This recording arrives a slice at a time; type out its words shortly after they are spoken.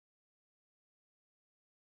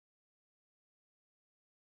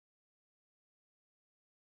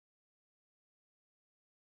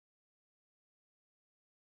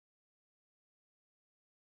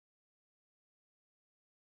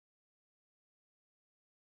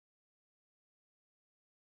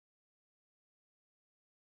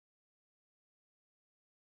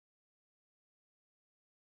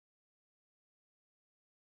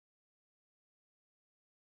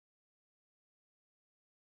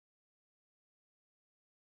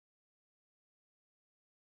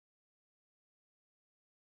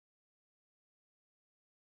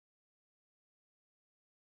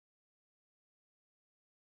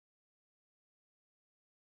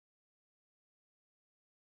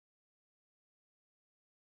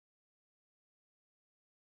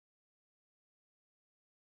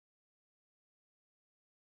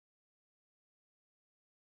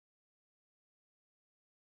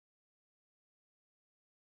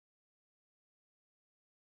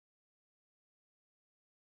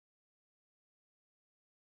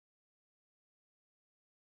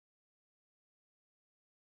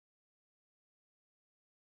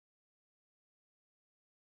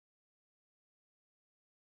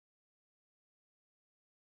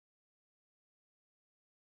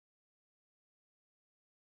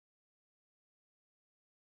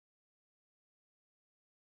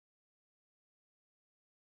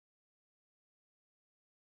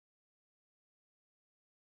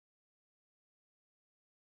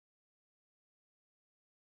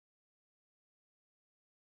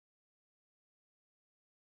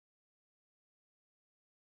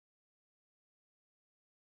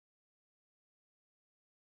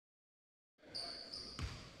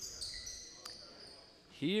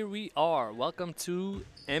Here we are. Welcome to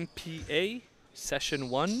NPA Session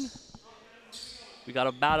 1. We got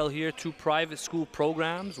a battle here, two private school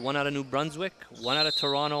programs, one out of New Brunswick, one out of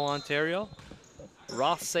Toronto, Ontario.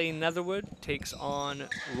 Rothesay Netherwood takes on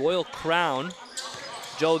Royal Crown.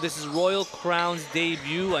 Joe, this is Royal Crown's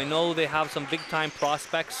debut. I know they have some big-time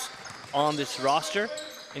prospects on this roster,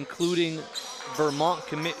 including Vermont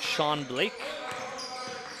commit Sean Blake.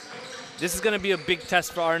 This is going to be a big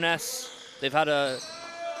test for RNS. They've had a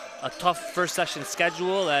tough first session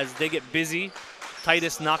schedule as they get busy.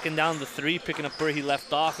 Titus knocking down the three, picking up where he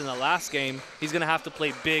left off in the last game. He's going to have to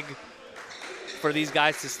play big for these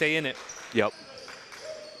guys to stay in it. Yep.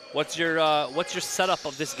 What's your setup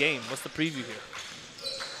of this game? What's the preview here?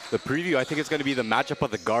 The preview, I think it's going to be the matchup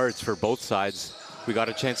of the guards for both sides. We got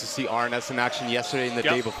a chance to see RNS in action yesterday and the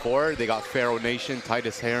day before. They got Pharaoh Nation,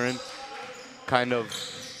 Titus Heron, kind of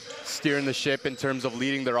steering the ship in terms of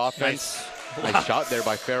leading their offense. Nice shot there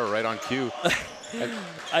by Pharaoh, right on cue.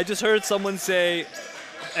 I just heard someone say,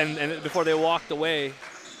 and before they walked away,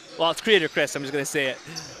 well, it's Creator Chris, I'm just going to say it.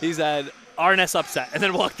 He said, RNS upset, and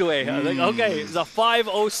then walked away. I was like, okay, it's a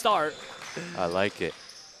 5-0 start. I like it.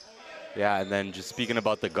 Yeah, and then just speaking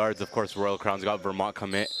about the guards, of course, Royal Crown's got Vermont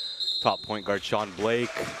commit, top point guard Sean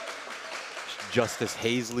Blake, Justice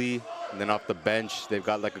Hazley, and then off the bench, they've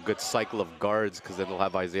got like a good cycle of guards because then they'll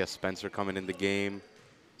have Isaiah Spencer coming in the game.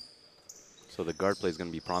 So the guard play is going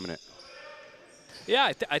to be prominent.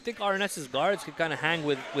 Yeah, I think RNS's guards could kind of hang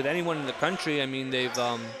with anyone in the country. I mean, they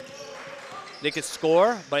could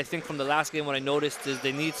score, but I think from the last game what I noticed is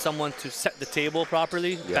they need someone to set the table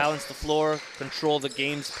properly, balance the floor, control the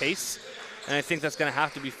game's pace. And I think that's going to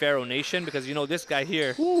have to be Pharaoh Nation because, you know, this guy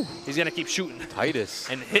here, he's going to keep shooting. Titus.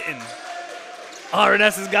 And hitting.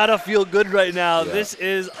 RNS has got to feel good right now. Yeah. This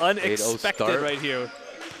is unexpected right here.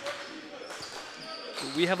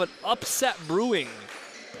 We have an upset brewing.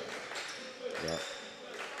 Yeah.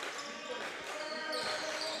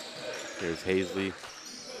 Here's Hazley.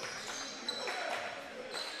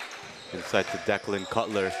 Inside to Declan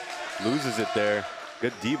Cutler. Loses it there.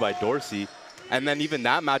 Good D by Dorsey. And then even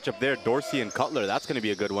that matchup there, Dorsey and Cutler, that's going to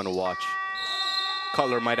be a good one to watch.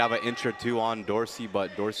 Cutler might have an inch or two on Dorsey,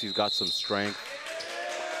 but Dorsey's got some strength.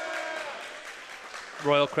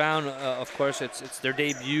 Royal Crown, of course, it's their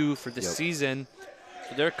debut for the season.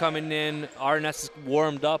 So they're coming in. RNS is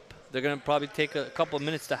warmed up. They're going to probably take a couple of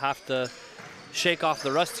minutes to have to shake off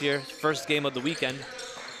the rust here. First game of the weekend.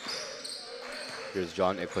 Here's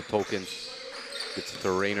John Ikwatokin. Gets it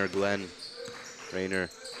to Rainer Glenn. Rainer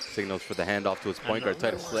signals for the handoff to his point guard.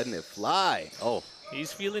 Titus letting it fly. Oh.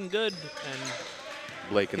 He's feeling good. And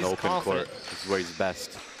Blake in the open court. This is where he's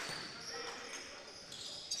best.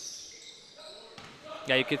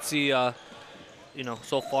 Yeah, you could see, you know,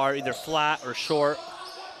 so far either flat or short.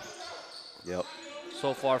 Yep.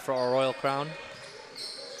 So far for our Royal Crown.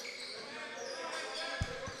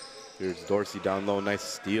 Here's Dorsey down low. Nice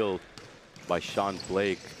steal by Sean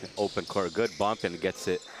Blake. Open court. Good bump and gets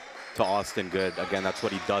it to Austin Good. Again, that's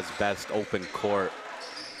what he does best, open court.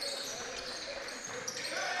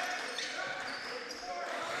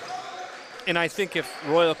 And I think if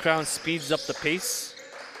Royal Crown speeds up the pace,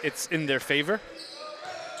 it's in their favor.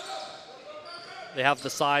 They have the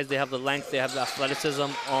size, they have the length, they have the athleticism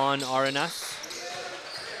on RNS.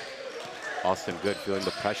 Austin Good feeling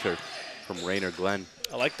the pressure from Rainer Glenn.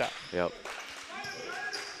 I like that. Yep.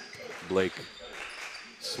 Blake,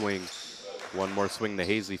 swing. One more swing to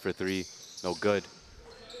Hazley for three. No good.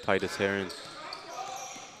 Titus Heron.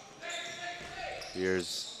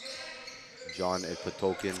 Here's John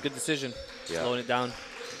Ikwatokin. It's a good decision. Slowing it down.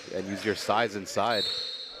 And use your size inside.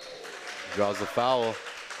 Draws the foul.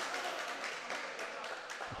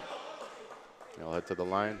 I'll head to the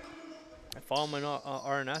line. If I'm an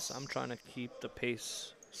RNS, I'm trying to keep the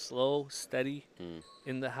pace slow, steady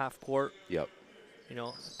in the half court. Yep. You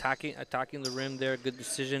know, attacking the rim there. Good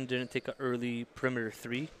decision. Didn't take an early perimeter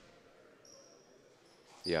three.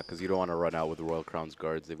 Yeah, because you don't want to run out with the Royal Crown's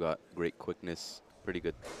guards. They've got great quickness, pretty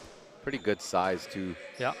good size too.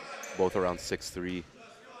 Yeah. Both around 6'3".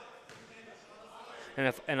 And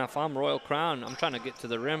if I'm Royal Crown, I'm trying to get to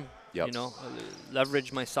the rim. Yep. You know,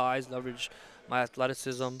 leverage my size, leverage my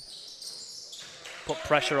athleticism. Put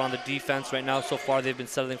pressure on the defense right now. So far, they've been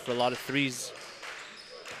settling for a lot of threes.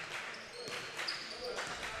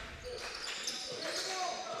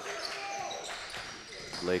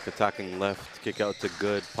 Blake attacking left, kick out to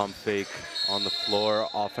Good, pump fake on the floor,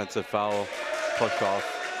 offensive foul, push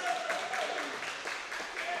off.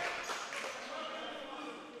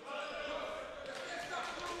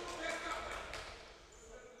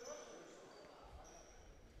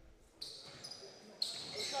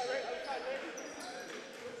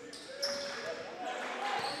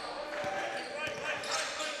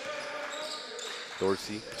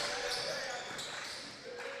 Dorsey.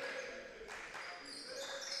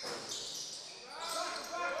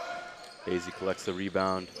 Hazy collects the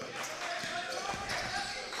rebound.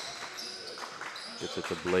 Gets it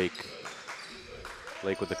to Blake.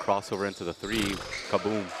 Blake with the crossover into the three.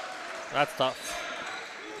 Kaboom. That's tough.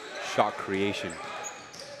 Shot creation.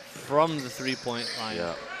 From the three-point line.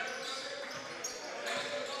 Yeah.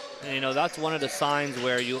 And, you know, that's one of the signs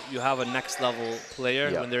where you have a next-level player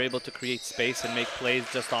Yeah. when they're able to create space and make plays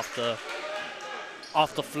just off the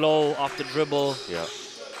flow, off the dribble. Yeah.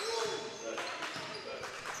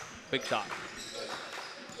 Big shot.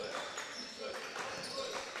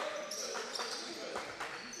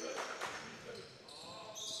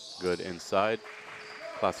 Good inside.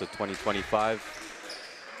 Class of 2025.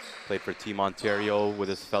 Played for Team Ontario with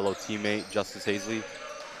his fellow teammate, Justice Hazley.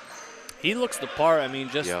 He looks the part. I mean,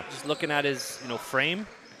 just Yeah. looking at his, you know, frame,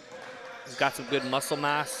 he's got some good muscle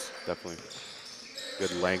mass. Definitely.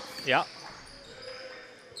 Good length. Yeah.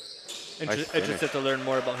 Nice finish. Interested to learn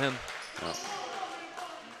more about him. Yeah.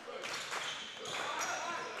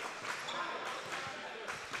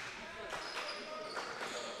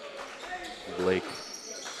 Blake.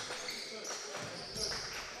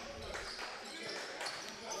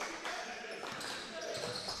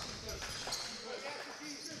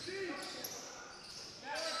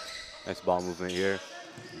 Nice ball movement here.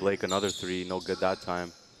 Blake another three, no good that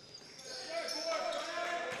time.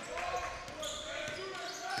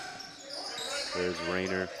 There's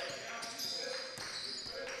Rayner.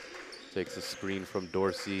 Takes a screen from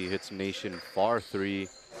Dorsey, hits Nation far three,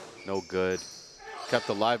 no good. Kept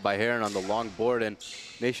alive by Heron on the long board, and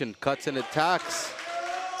Nation cuts and attacks.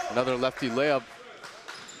 Another lefty layup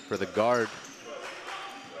for the guard.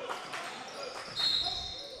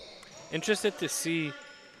 Interested to see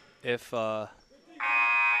if RNS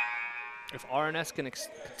can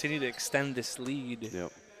continue to extend this lead.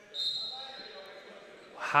 Yep.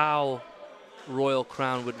 How Royal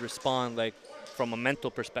Crown would respond, like from a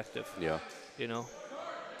mental perspective. Yeah. You know,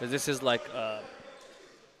 because this is like a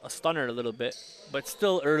stunner a little bit, but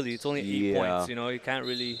still early. It's only 8 points. You know, you can't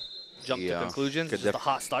really jump to conclusions. It's just a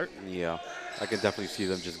hot start. Yeah, I can definitely see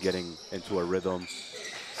them just getting into a rhythm,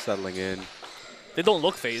 settling in. They don't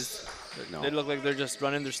look phased. No. They look like they're just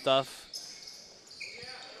running their stuff.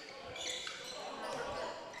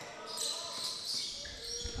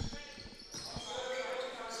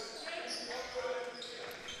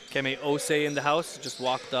 Keme Osei in the house, just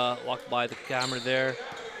walked by the camera there.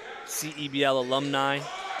 CEBL alumni.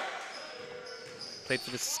 Played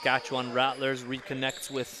for the Saskatchewan Rattlers,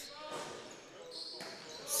 reconnects with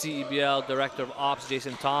CEBL Director of Ops,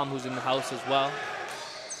 Jason Tom, who's in the house as well.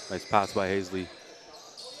 Nice pass by Hazley.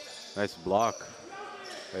 Nice block.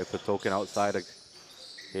 Right, put token outside.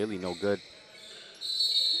 Haley, no good.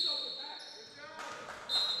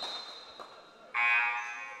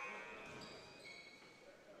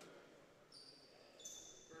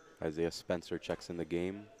 Isaiah Spencer checks in the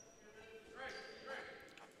game.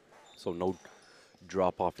 So no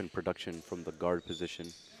drop off in production from the guard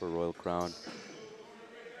position for Royal Crown.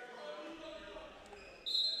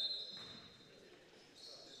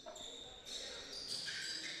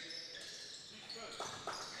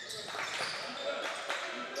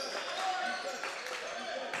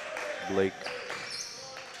 Blake.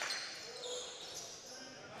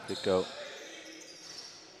 Kick out.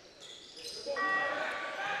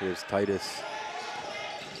 Here's Titus.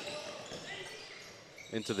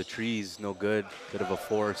 Into the trees, no good. Bit of a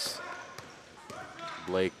force.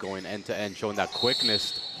 Blake going end to end, showing that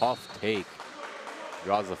quickness. Off take.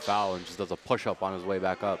 Draws the foul and just does a push up on his way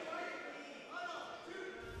back up.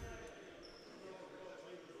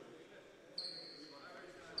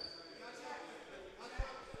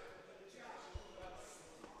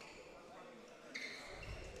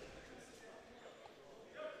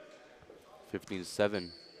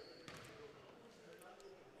 (15-7)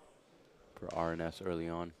 for RNS early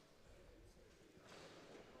on.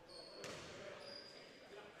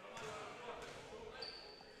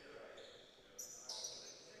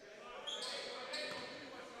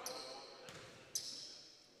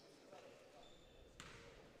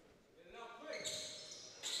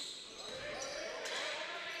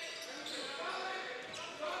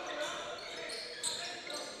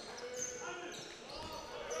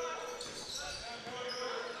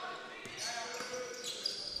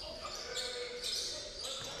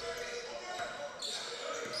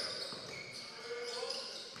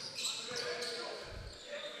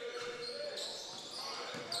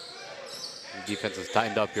 Defense is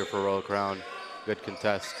tightened up here for Royal Crown. Good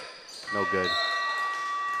contest. No good.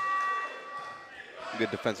 Good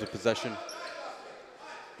defensive possession.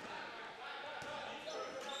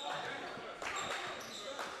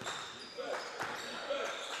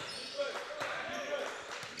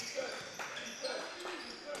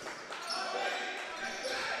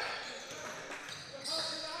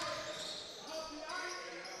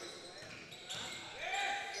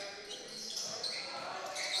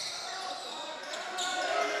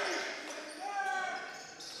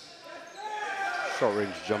 Short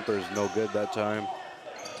range jumper is no good that time.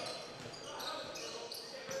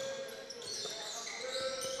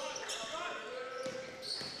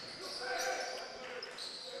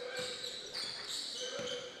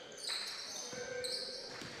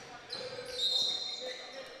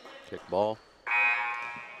 Kick ball.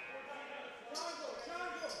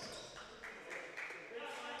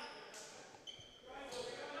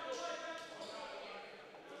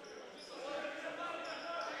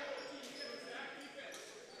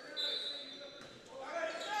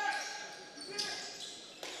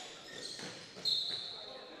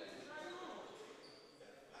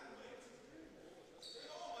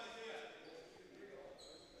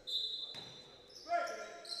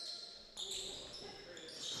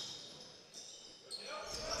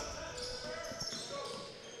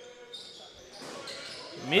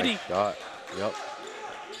 Midi Nice shot. Yep.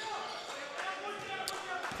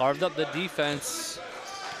 carved up the defense.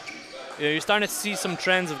 You know, you're starting to see some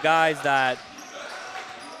trends of guys that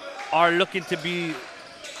are looking to be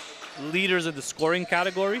leaders of the scoring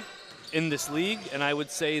category in this league, and I would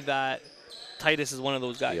say that Titus is one of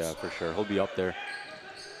those guys. Yeah, for sure. He'll be up there.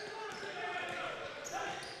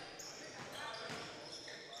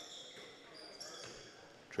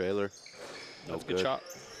 Trailer. No That's a good shot.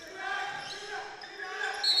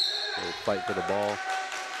 They'll fight for the ball.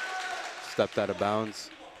 Stepped out of bounds.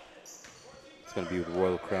 It's going to be with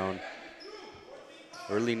Royal Crown.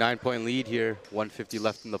 Early 9-point lead here. 150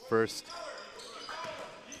 left in the first.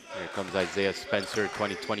 Here comes Isaiah Spencer,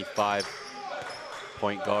 2025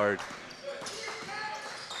 point guard.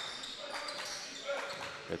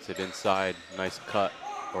 Gets it inside. Nice cut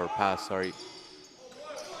or pass, sorry.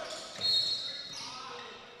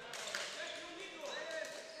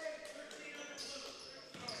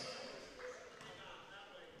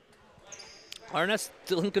 Arnett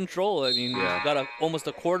still in control. I mean, Yeah. he's got almost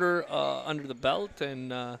a quarter under the belt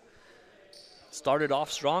and started off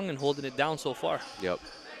strong and holding it down so far. Yep.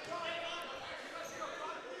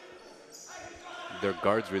 Their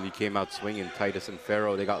guards really came out swinging. Titus and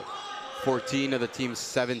Farrow, they got 14 of the team's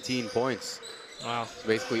 17 points. Wow. So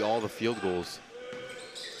basically all the field goals.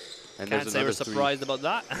 And Can't there's say we're another three. surprised about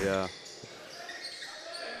that. Yeah.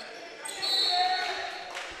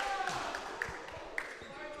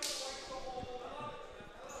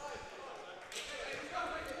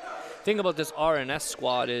 Thing about this RNS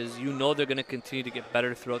squad is you know they're going to continue to get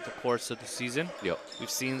better throughout the course of the season. Yep. We've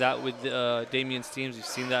seen that with Damien's teams. We've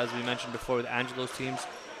seen that, as we mentioned before, with Angelo's teams.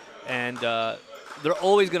 And they're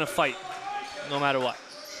always going to fight, no matter what.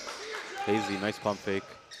 Hazley, nice pump fake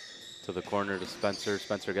to the corner to Spencer.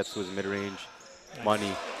 Spencer gets to his mid-range. Nice.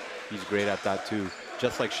 Money, he's great at that too.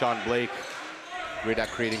 Just like Sean Blake, great at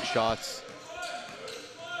creating shots.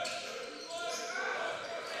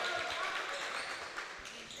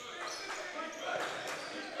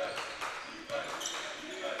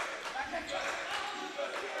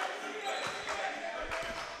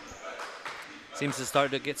 Seems to start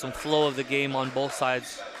to get some flow of the game on both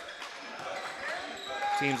sides.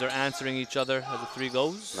 Teams are answering each other as the three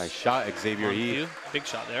goes. Nice shot, Xavier On He. cue. Big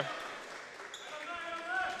shot there.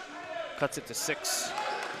 Cuts it to 6.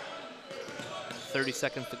 30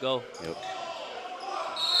 seconds to go. Yep.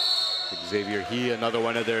 Xavier He, another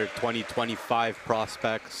one of their 2025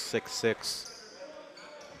 prospects, 6'6".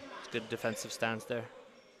 Good defensive stance there.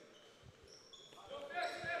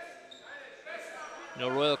 You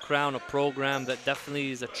know, Royal Crown, a program that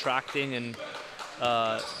definitely is attracting and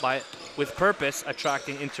with purpose,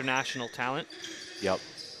 attracting international talent. Yep.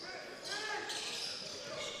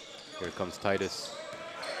 Here comes Titus.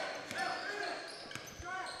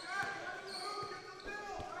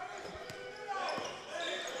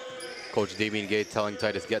 Coach Damien Gay telling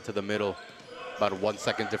Titus, get to the middle. About a 1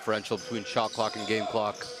 second differential between shot clock and game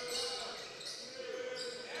clock.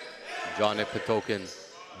 John Ipitokin,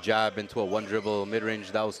 jab into a one dribble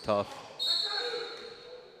mid-range, that was tough.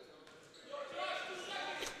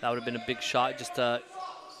 That would have been a big shot just to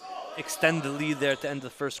extend the lead there at the end of the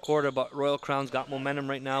first quarter, but Royal Crown's got momentum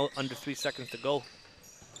right now, under 3 seconds to go.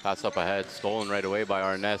 Pass up ahead, stolen right away by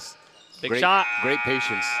Arness. Big shot. Great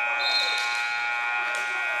patience.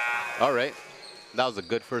 All right, that was a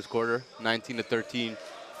good first quarter, 19-13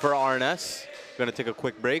 for Arness. We're gonna take a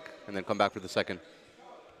quick break and then come back for the second.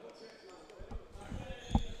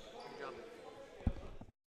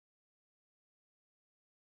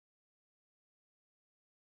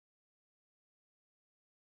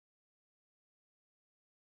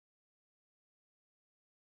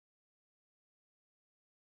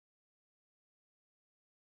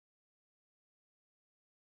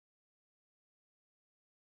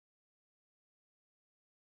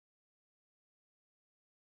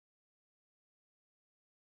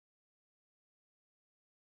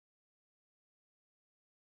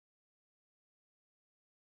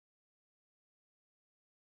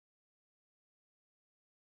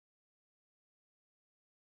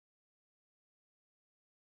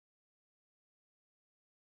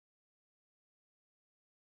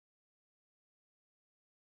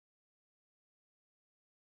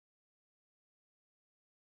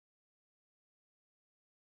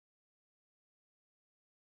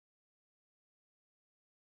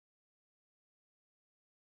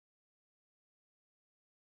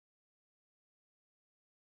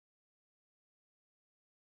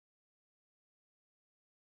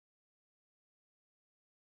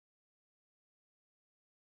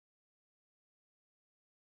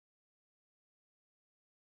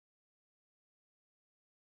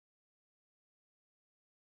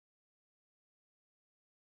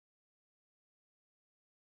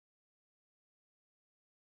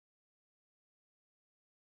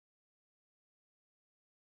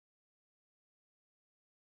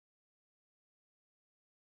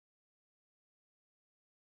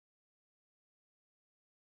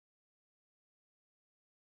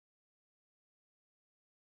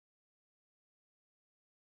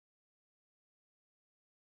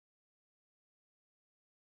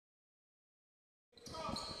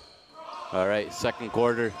 All right, second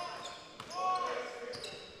quarter.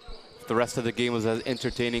 If the rest of the game was as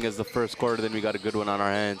entertaining as the first quarter, then we got a good one on our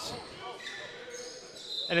hands.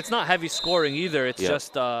 And it's not heavy scoring either. It's Yep.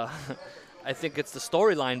 just, I think it's the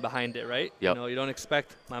storyline behind it, right? Yep. You know, you don't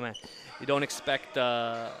expect, my man, you don't expect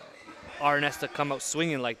RNS to come out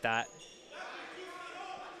swinging like that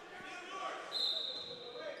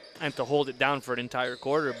and to hold it down for an entire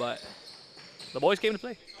quarter, but the boys came to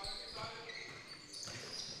play.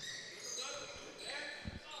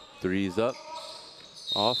 Three's up,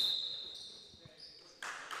 off.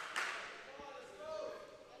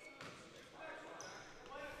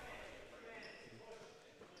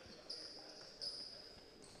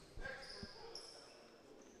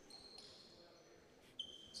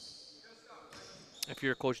 If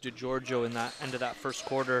you're Coach DeGiorgio in that end of that first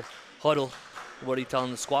quarter huddle, what are you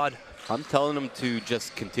telling the squad? I'm telling them to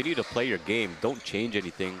just continue to play your game. Don't change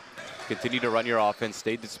anything. Continue to run your offense.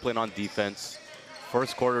 Stay disciplined on defense.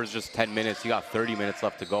 First quarter is just 10 minutes. You got 30 minutes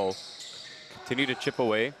left to go. Continue to chip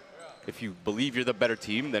away. If you believe you're the better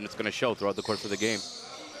team, then it's going to show throughout the course of the game.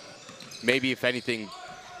 Maybe, if anything,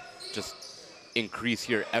 just increase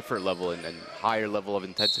your effort level and higher level of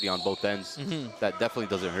intensity on both ends. That definitely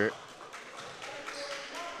doesn't hurt.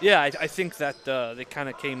 Yeah, I think that they kind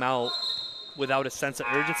of came out without a sense of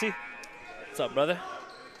urgency. What's up, brother?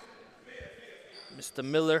 Mr.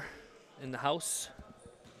 Miller in the house.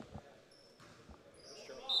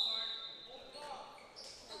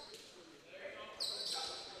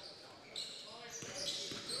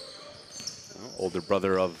 Older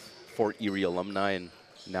brother of Fort Erie alumni and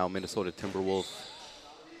now Minnesota Timberwolf,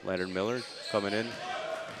 Leonard Miller coming in.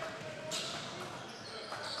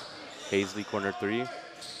 Hazley, corner three.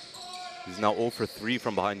 He's now 0 for 3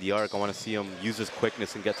 from behind the arc. I want to see him use his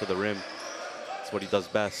quickness and get to the rim. That's what he does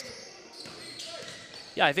best.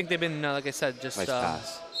 Yeah, I think they've been, like I said, just Nice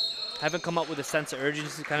pass. haven't come up with a sense of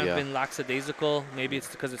urgency, kind of been lackadaisical. Maybe it's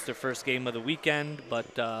because it's their first game of the weekend, but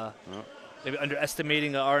maybe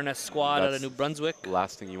underestimating the RNS squad out of New Brunswick. The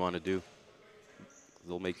last thing you want to do.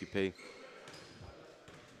 They'll make you pay.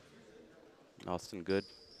 Austin good.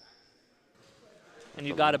 And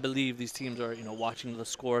you got to believe these teams are, you know, watching the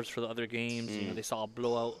scores for the other games. You know, they saw a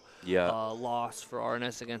blowout loss for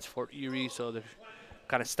RNS against Fort Erie, so they're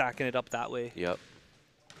kind of stacking it up that way. Yep.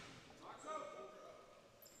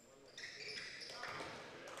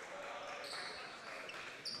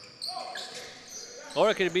 Or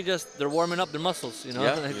it could be just they're warming up their muscles, you know?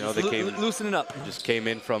 Yeah, you know, they came loosening up. Just came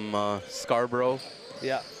in from Scarborough.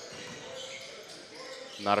 Yeah.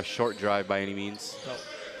 Not a short drive by any means. No.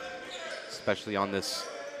 Especially on this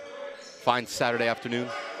fine Saturday afternoon.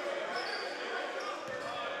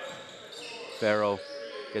 Farrow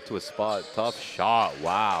get to a spot. Tough shot.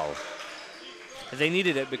 Wow. They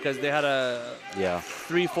needed it because they had a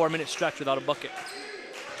 3-4 minute stretch without a bucket.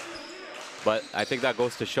 But I think that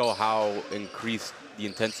goes to show how increased the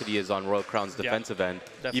intensity is on Royal Crown's defensive end.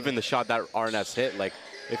 Definitely. Even the shot that RNS hit, like,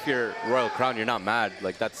 if you're Royal Crown, you're not mad.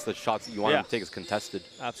 Like, that's the shots that you want them to take is contested.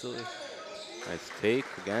 Absolutely. Nice take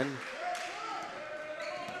again.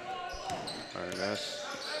 RNS,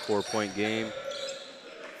 4-point game.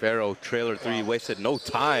 Farrow, trailer three, wasted no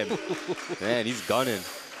time. Man, he's gunning.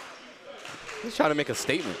 He's trying to make a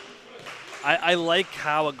statement. I like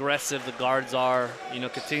how aggressive the guards are, you know,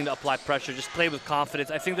 continue to apply pressure, just play with confidence.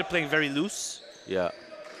 I think they're playing very loose. Yeah.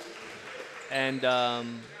 And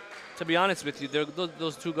to be honest with you,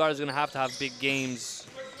 those two guards are going to have big games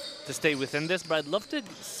to stay within this. But I'd love to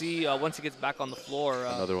see, once he gets back on the floor.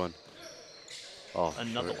 Another one. Oh,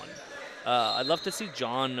 another one. I'd love to see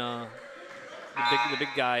John, the big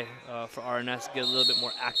guy for RNS, get a little bit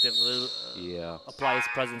more active, apply his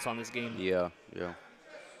presence on this game. Yeah.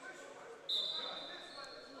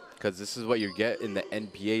 Because this is what you get in the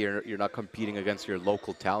NPA. You're not competing against your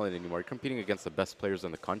local talent anymore. You're competing against the best players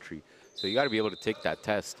in the country. So you got to be able to take that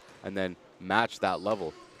test and then match that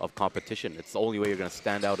level of competition. It's the only way you're going to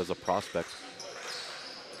stand out as a prospect.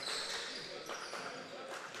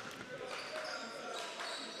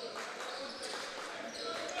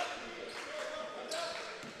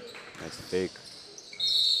 Nice fake.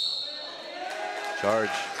 Charge.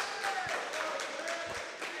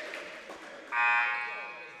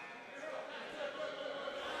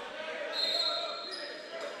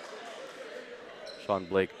 Sean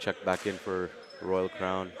Blake checked back in for Royal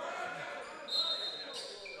Crown.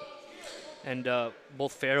 And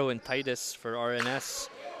both Farrow and Titus for RNS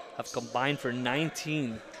have combined for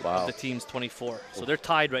 19 of the team's 24. So they're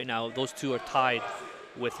tied right now. Those two are tied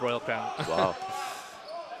with Royal Crown. Wow.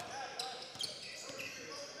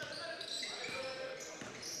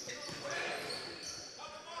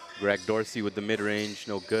 Greg Dorsey with the mid-range,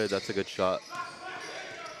 no good. That's a good shot.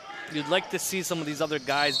 You'd like to see some of these other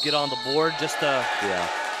guys get on the board just to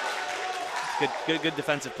good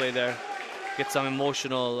defensive play there. Get some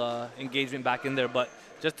emotional engagement back in there, but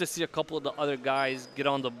just to see a couple of the other guys get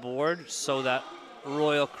on the board so that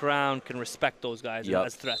Royal Crown can respect those guys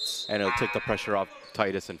as threats. And it'll take the pressure off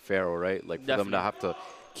Titus and Farrell, right? Like for them to have to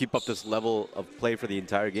keep up this level of play for the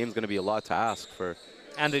entire game is going to be a lot to ask for.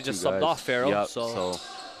 And they just subbed off Farrell, so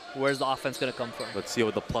where's the offense going to come from? Let's see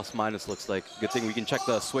what the plus minus looks like. Good thing we can check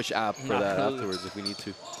the Swish app for that afterwards if we need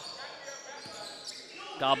to.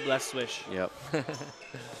 God bless Swish. Yep.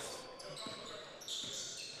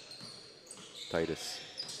 Titus.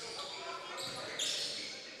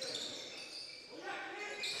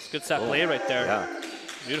 It's a good set play right there. Yeah.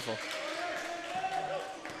 Beautiful.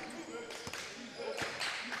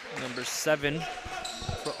 Number 7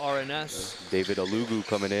 for RNS. David Alugu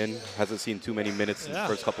coming in. Hasn't seen too many minutes in the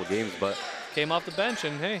first couple of games, but came off the bench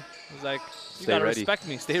and hey, he's like, you Stay gotta ready. respect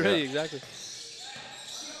me. Stay ready, exactly.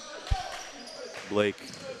 Blake,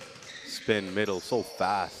 spin middle, so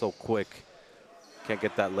fast, so quick. Can't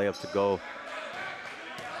get that layup to go.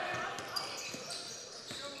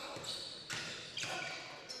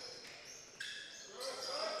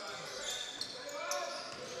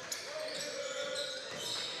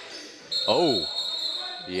 Oh,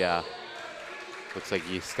 yeah. Looks like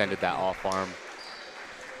he extended that off arm.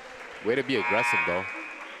 Way to be aggressive, though.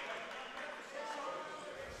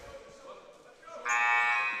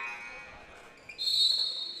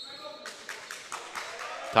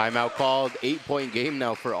 Timeout called. 8-point game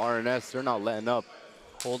now for RNS. They're not letting up.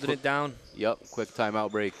 Holding it down. Yep, quick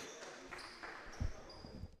timeout break.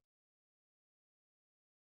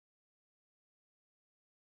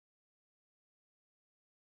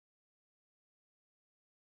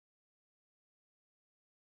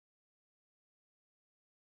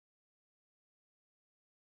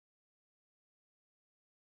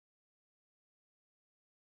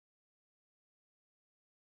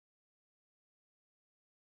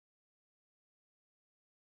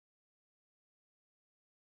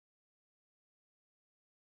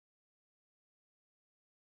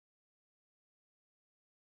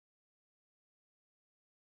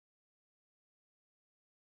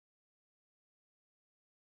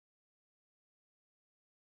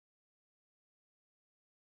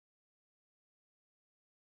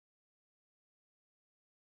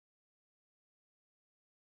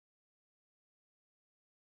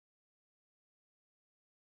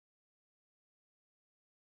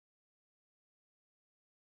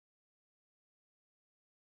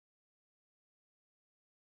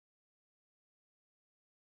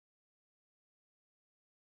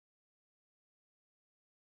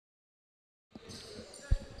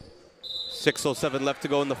 .607 left to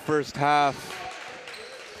go in the first half.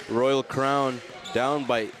 Royal Crown down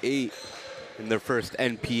by 8 in their first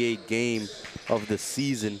NPA game of the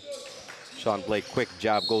season. Sean Blake, quick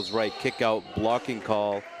jab, goes right, kick out, blocking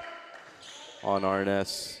call on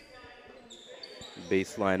RNS.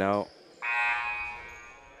 Baseline out.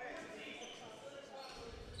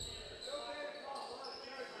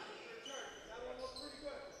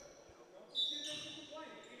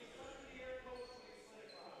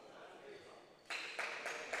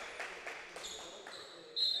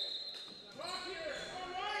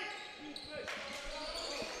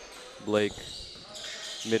 Blake,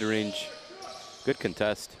 mid-range, good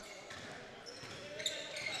contest.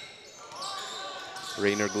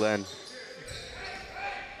 Rainer Glenn.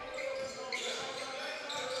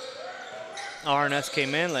 RNS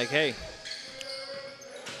came in like, hey,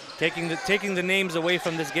 taking the names away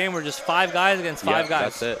from this game. We're just 5 guys against 5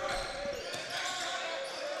 guys. That's it.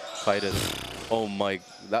 Titus. Oh my,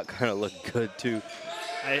 that kind of looked good too.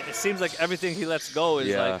 It seems like everything he lets go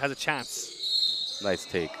is like has a chance. Nice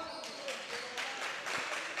take.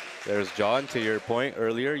 There's John, to your point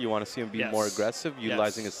earlier. You want to see him be more aggressive,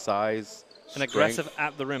 utilizing his size, and aggressive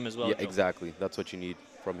at the rim as well. Yeah, exactly. That's what you need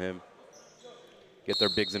from him. Get their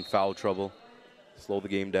bigs in foul trouble. Slow the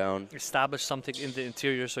game down. Establish something in the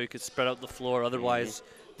interior so you could spread out the floor. Otherwise,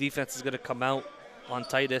 defense is going to come out on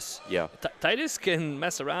Titus. Yeah. Titus can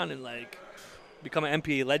mess around and like become an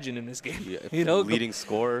NPA legend in this game. Yeah, you know, leading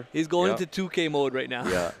scorer. He's going into 2K mode right now.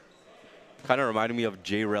 Yeah. Kind of reminded me of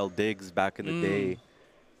J-Rel Diggs back in the day.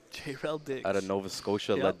 J-Rel Diggs. Out of Nova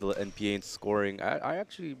Scotia, led the NPA in scoring. I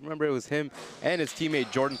actually remember it was him and his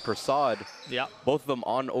teammate Jordan Prasad. Yeah. Both of them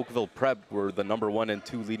on Oakville Prep were the #1 and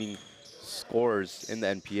 2 leading scorers in the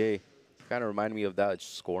NPA. Kind of reminded me of that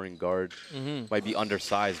scoring guard. Might be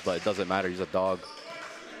undersized, but it doesn't matter. He's a dog.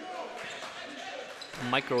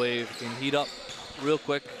 Microwave can heat up real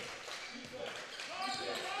quick.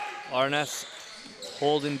 RNS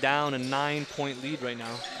holding down a 9-point lead right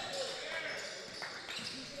now.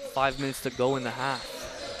 5 minutes to go in the half.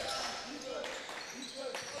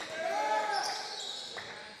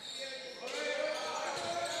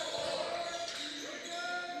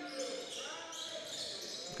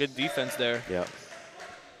 Good defense there. Yeah.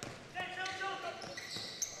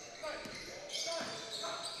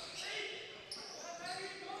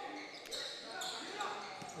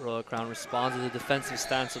 Royal Crown responds to the defensive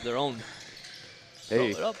stance of their own.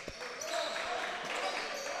 Hey. Throw it up.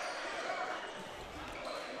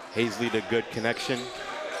 Hazley to good connection.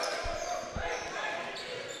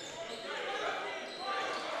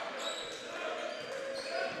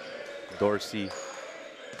 Dorsey.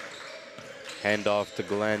 Handoff to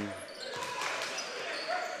Glenn.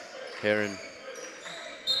 Heron.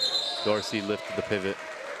 Dorsey lifted the pivot.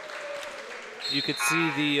 You could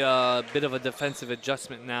see the bit of a defensive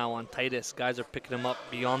adjustment now on Titus. Guys are picking him up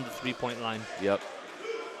beyond the three-point line. Yep.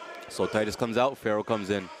 So Titus comes out, Farrell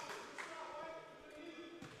comes in.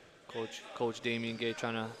 Coach Damien Gay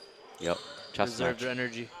trying to Chest reserve match. their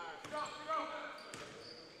energy.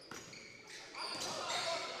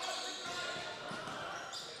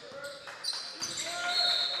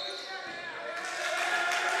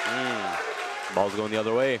 Ball's going the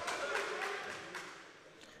other way.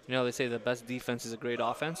 You know, they say the best defense is a great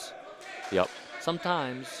offense. Yep.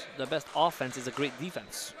 Sometimes the best offense is a great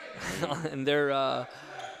defense. And they're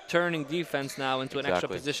turning defense now into an extra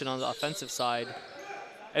position on the offensive side.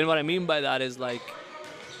 And what I mean by that is, like,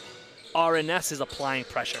 RNS is applying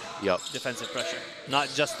pressure. Yep. Defensive pressure, not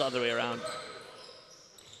just the other way around.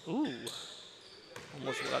 Ooh.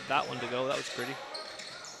 Almost got that one to go. That was pretty.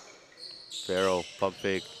 Farrell, pump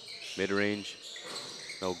fake, mid-range.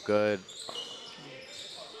 No good.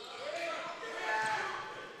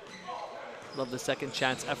 Love the second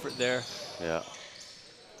chance effort there. Yeah.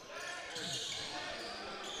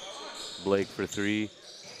 Blake for three.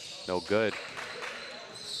 No good.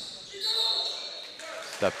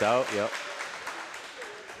 Stepped out, yep.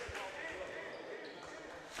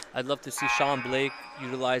 I'd love to see Sean Blake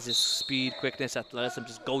utilize his speed, quickness, athleticism,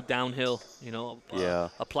 just go downhill, you know,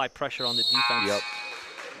 apply pressure on the defense. Yep.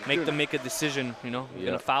 Make them make a decision, you know. You're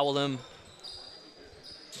going to foul him,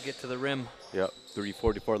 get to the rim. Yep,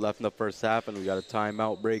 3:44 left in the first half, and we got a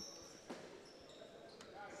timeout break.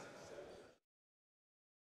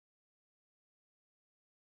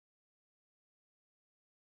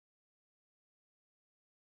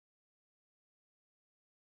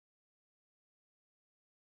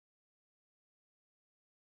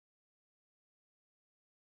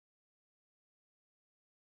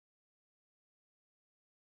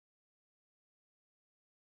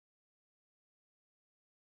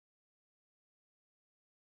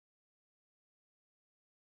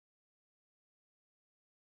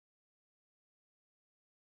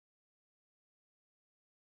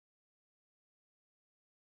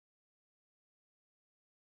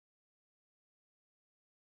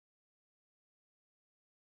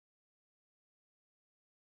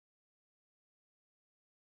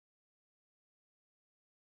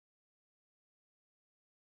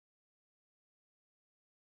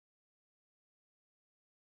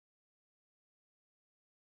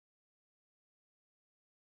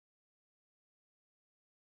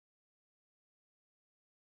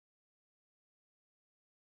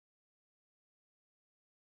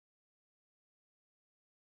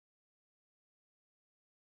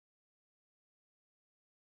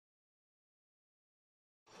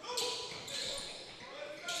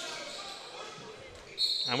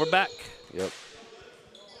 And we're back. Yep.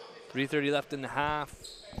 3:30 left in the half.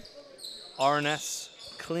 RNS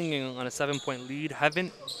clinging on a 7-point lead. Have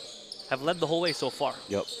led the whole way so far.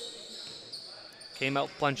 Yep. Came out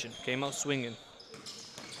punching, came out swinging.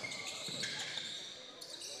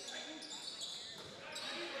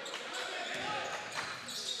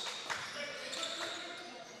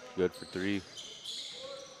 Good for three.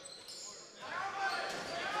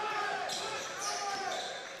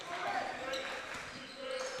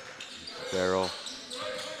 Farrell.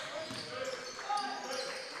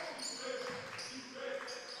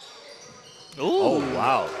 Ooh. Oh,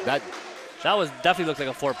 wow. That was definitely looked like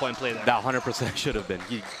a 4-point play there. That 100% should have been.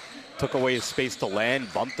 He took away his space to land,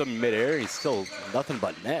 bumped him midair. He's still nothing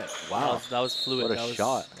but net. Wow. That was fluid. What a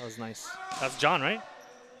shot. That was nice. That's John, right?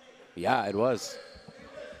 Yeah, it was.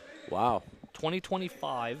 Wow.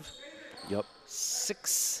 2025. Yep.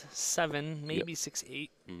 6'7", maybe 6'8".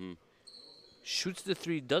 Mm-hmm. Shoots the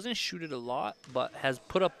three, doesn't shoot it a lot, but has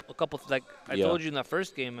put up a couple, like I told you in that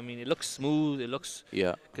first game. I mean, it looks smooth, it looks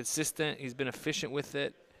consistent. He's been efficient with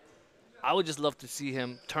it. I would just love to see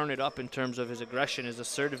him turn it up in terms of his aggression, his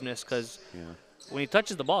assertiveness, because Yeah. when he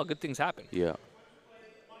touches the ball, good things happen. Yeah.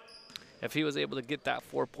 If he was able to get that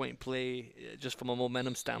 4-point play just from a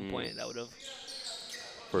momentum standpoint, that would have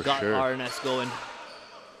For got sure. RNS going.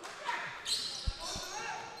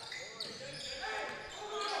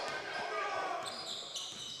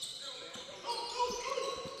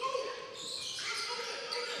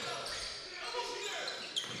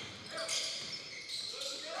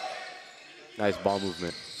 Nice ball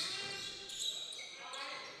movement.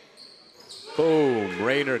 Boom.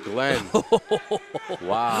 Rainer Glenn.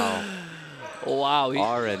 Wow. Wow.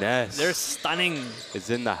 RNS. They're stunning.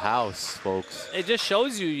 Is in the house, folks. It just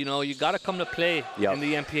shows you, you got to come to play Yep. in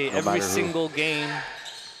the NPA No every matter who. single game.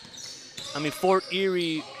 I mean, Fort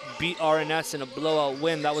Erie beat RNS in a blowout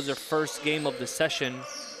win. That was their first game of the session.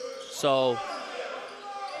 So,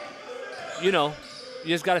 you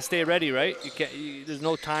just got to stay ready, right? There's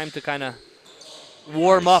no time to kind of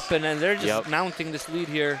warm up, and then they're just mounting this lead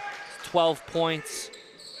here. 12 points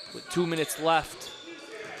with 2 minutes left.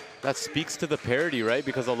 That speaks to the parity, right?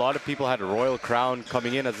 Because a lot of people had Royal Crown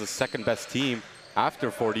coming in as the second best team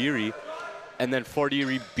after Fort Erie. And then Fort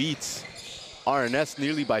Erie beats RNS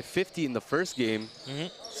nearly by 50 in the first game.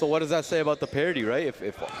 So what does that say about the parity, right?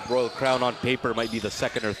 If Royal Crown on paper might be the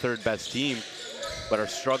second or third best team, but are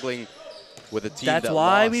struggling with a team That's that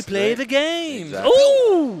why lost, we play right? the game. Exactly.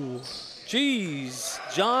 Ooh! Jeez.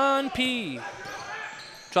 John P.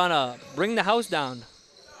 trying to bring the house down.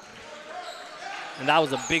 And that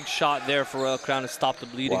was a big shot there for Royal Crown to stop the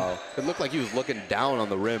bleeding. Wow. It looked like he was looking down on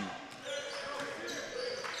the rim.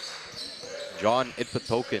 John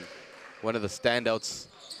Itpatoken, one of the standouts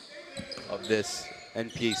of this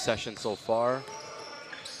NPA session so far.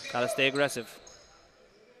 Gotta stay aggressive.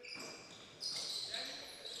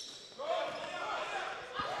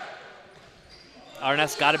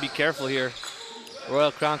 RNS gotta be careful here.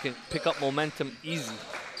 Royal Crown can pick up momentum easy.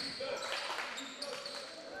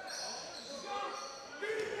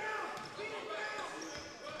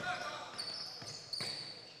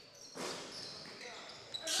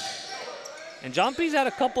 And John P's had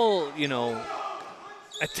a couple,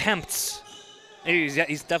 attempts. He's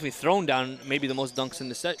definitely thrown down maybe the most dunks in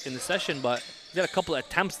the session, but he's had a couple of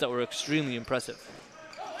attempts that were extremely impressive.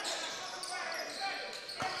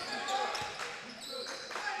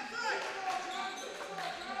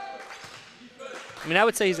 I mean, I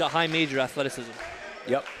would say he's got high major athleticism.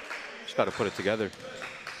 Yep. Just got to put it together.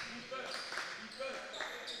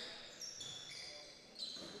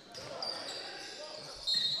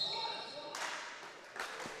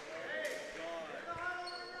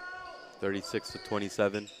 (36 to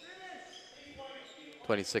 27).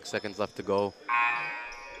 26 seconds left to go.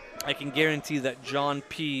 I can guarantee that John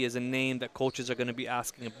P is a name that coaches are going to be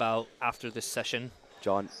asking about after this session.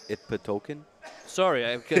 John Itpatoken?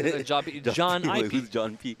 Sorry, John P. John IP. Who's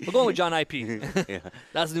John P? We're going with John IP. Yeah.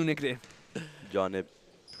 That's the new nickname. John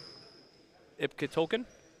Ipkitoken?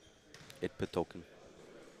 Itpatoken.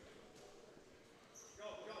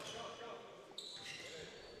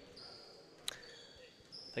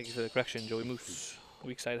 Thank you for the correction, Joey Moose.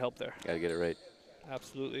 Weak side help there. Gotta get it right.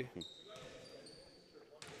 Absolutely.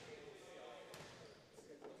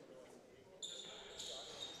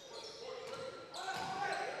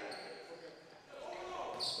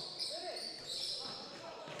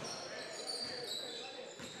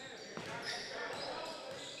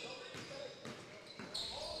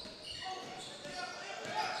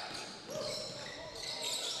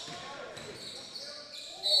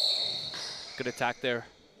 Good attack there.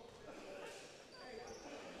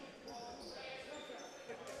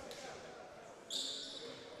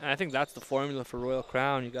 And I think that's the formula for Royal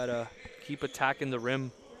Crown. You gotta keep attacking the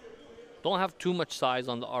rim. Don't have too much size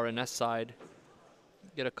on the RNS side.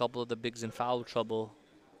 Get a couple of the bigs in foul trouble,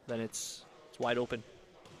 then it's wide open.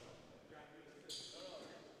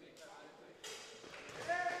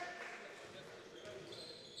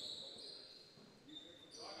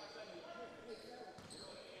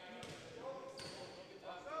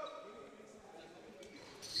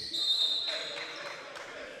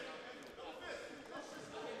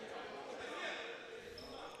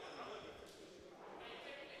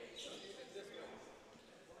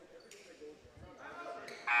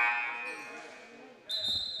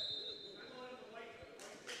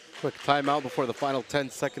 Quick timeout before the final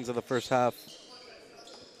 10 seconds of the first half.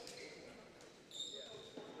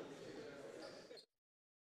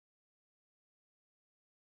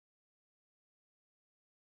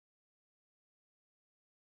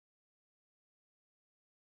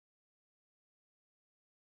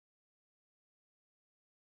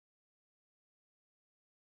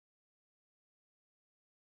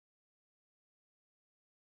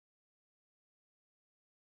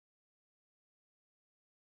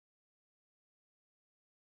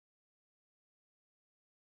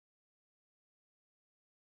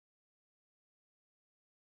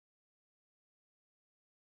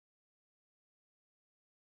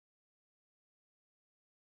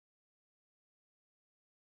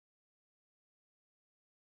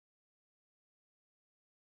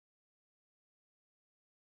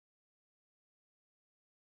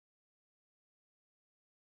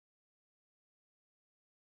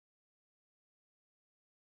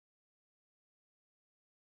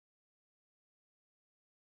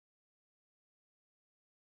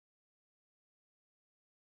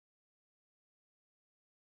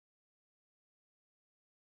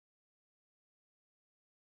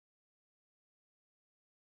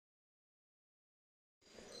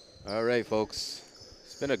 All right, folks.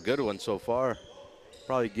 It's been a good one so far.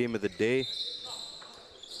 Probably game of the day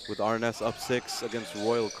with RNS up 6 against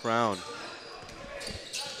Royal Crown.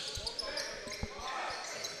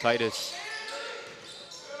 Titus.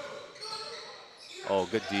 Oh,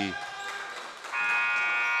 good D.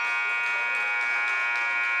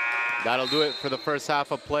 That'll do it for the first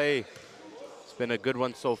half of play. It's been a good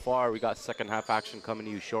one so far. We got second half action coming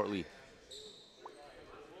to you shortly.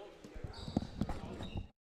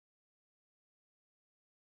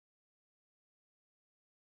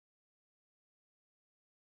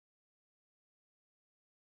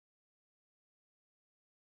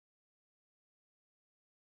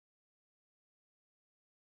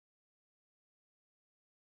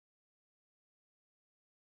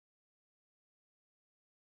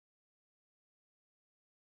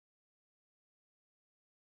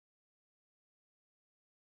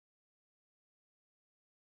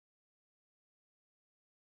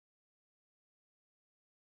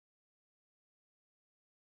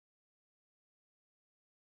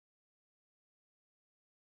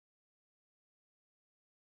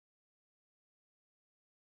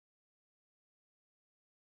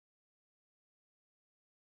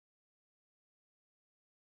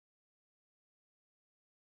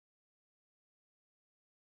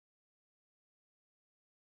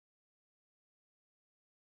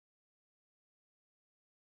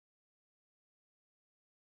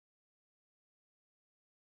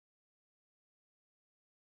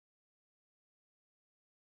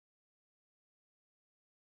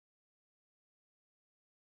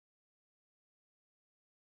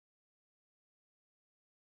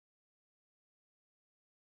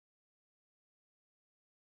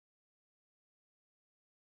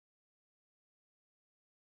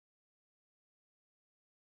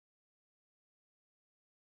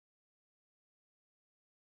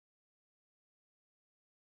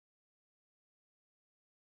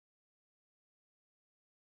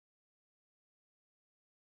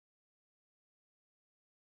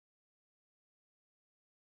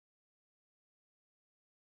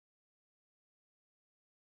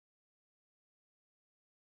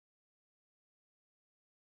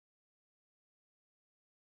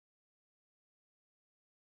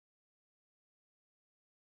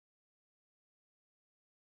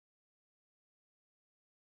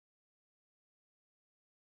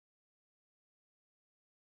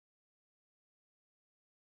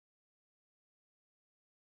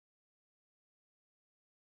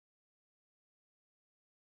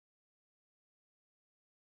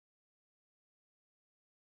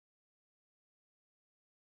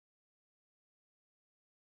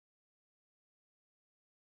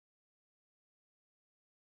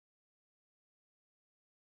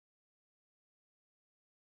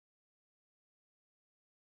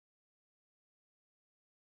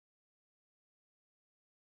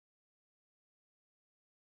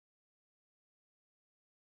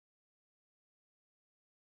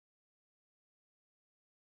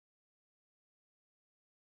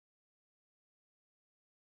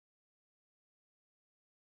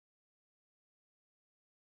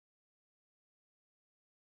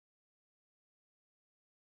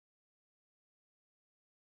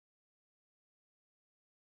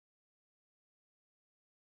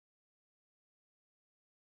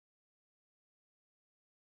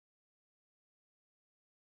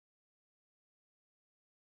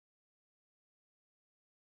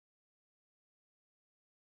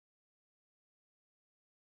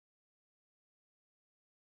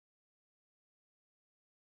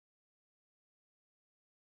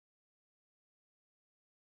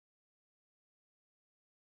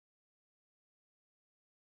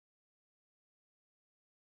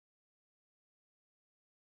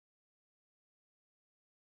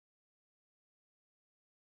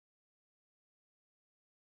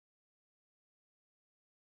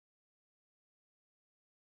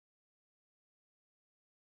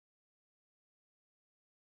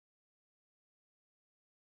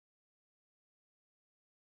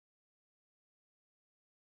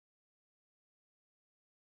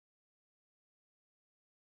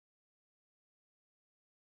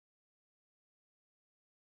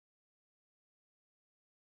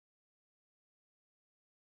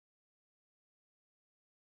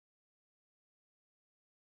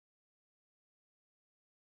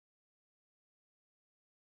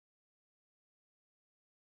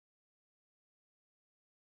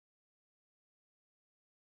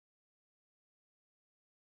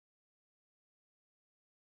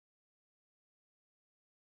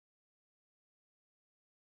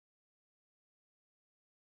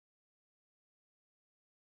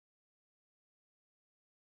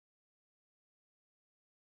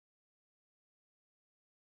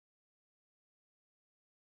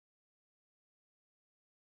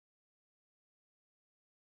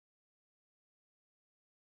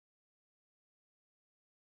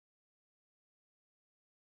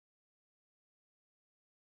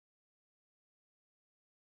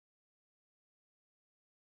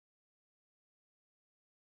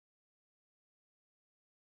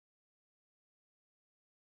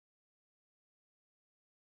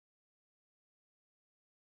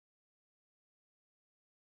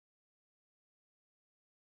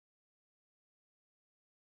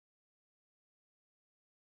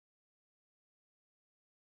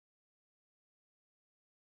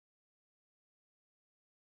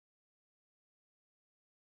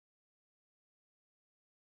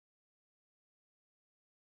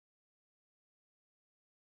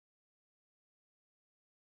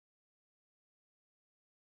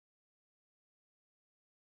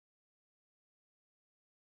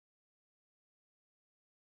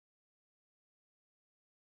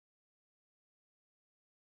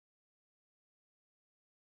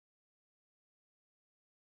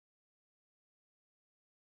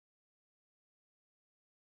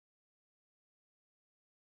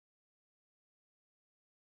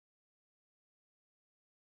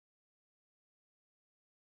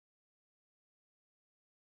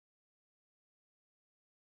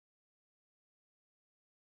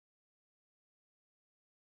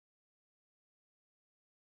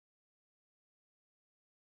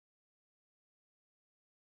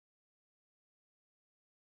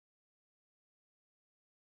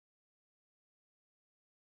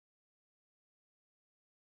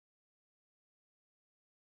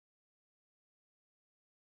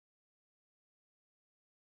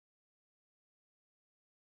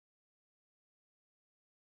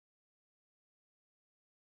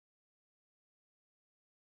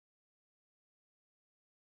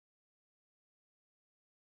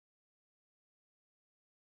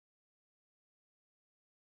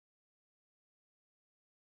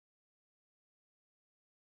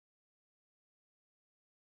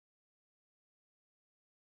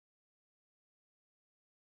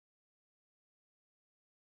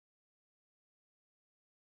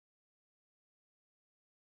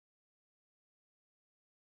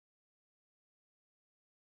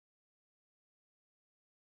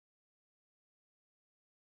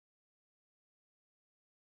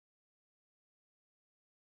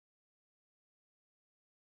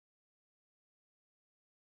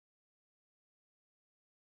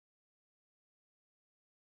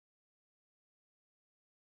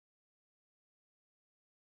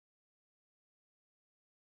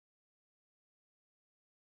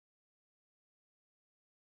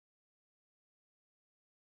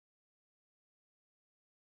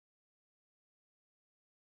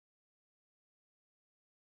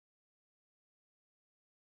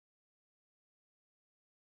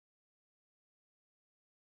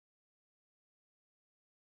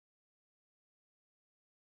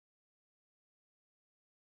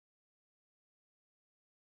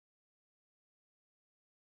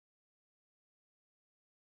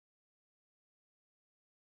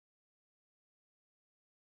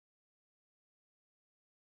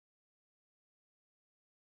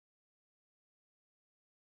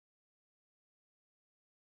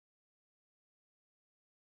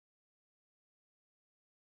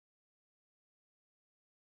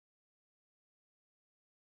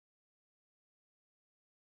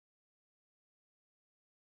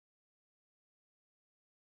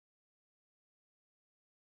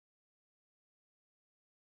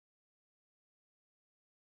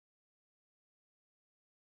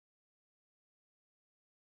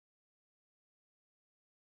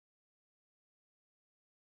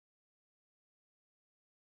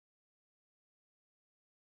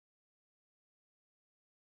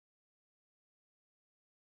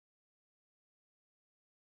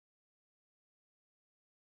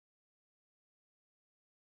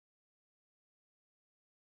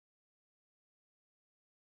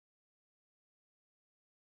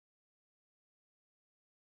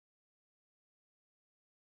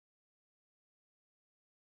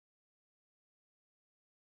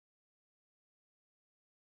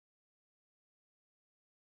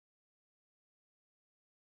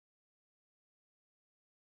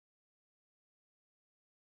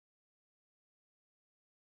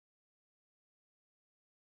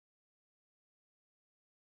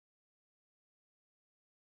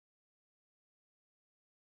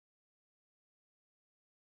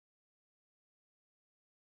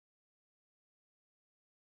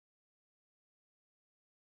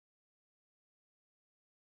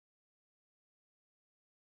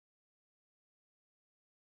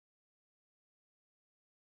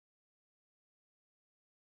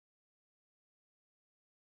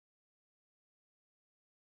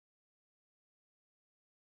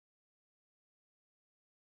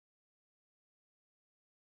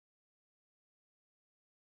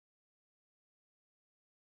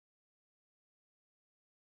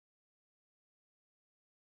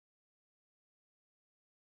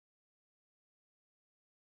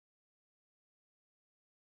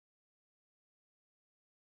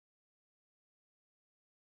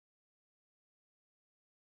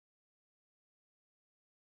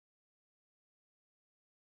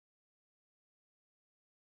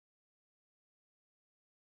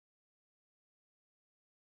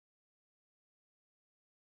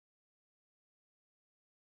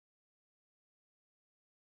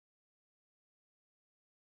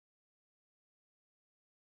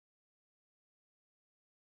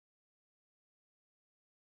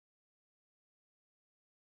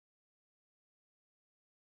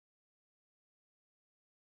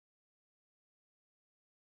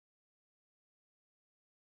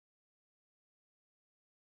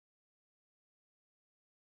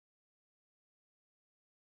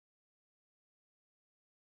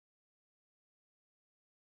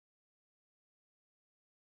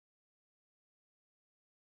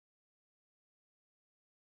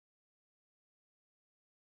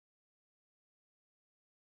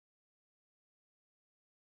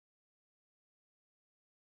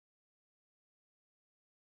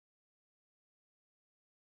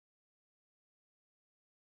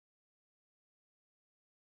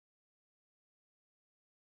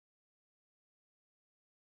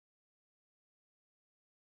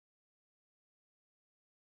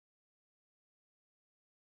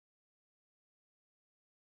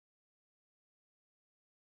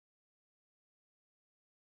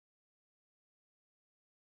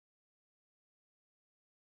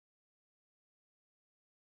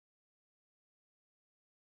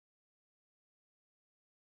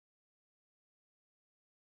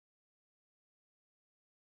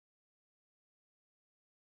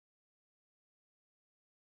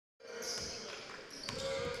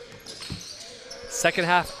 Second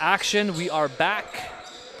half action, we are back.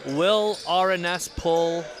 Will RNS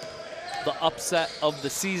pull the upset of the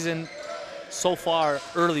season so far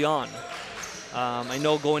early on? I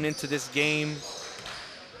know going into this game,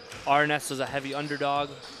 RNS was a heavy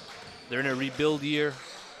underdog. They're in a rebuild year.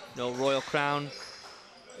 You know, Royal Crown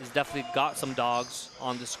has definitely got some dogs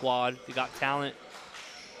on the squad. They got talent.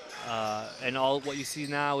 And all what you see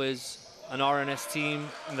now is an RNS team,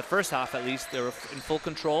 in the first half at least, they were in full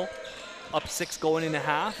control. Up 6 going into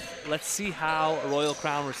half. Let's see how Royal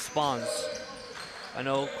Crown responds. I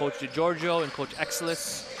know Coach DeGiorgio and Coach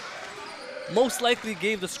Exelis most likely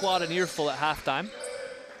gave the squad an earful at halftime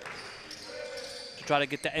to try to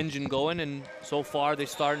get the engine going, and so far they're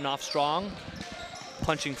starting off strong,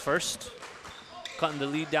 punching first, cutting the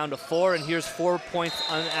lead down to 4, and here's 4 points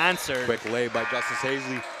unanswered. Quick lay by Justice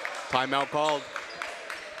Hazley. Timeout called.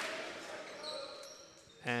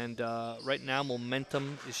 And right now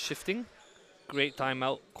momentum is shifting. Great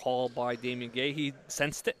timeout call by Damien Gay. He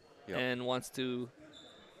sensed it and wants to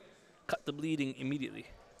cut the bleeding immediately.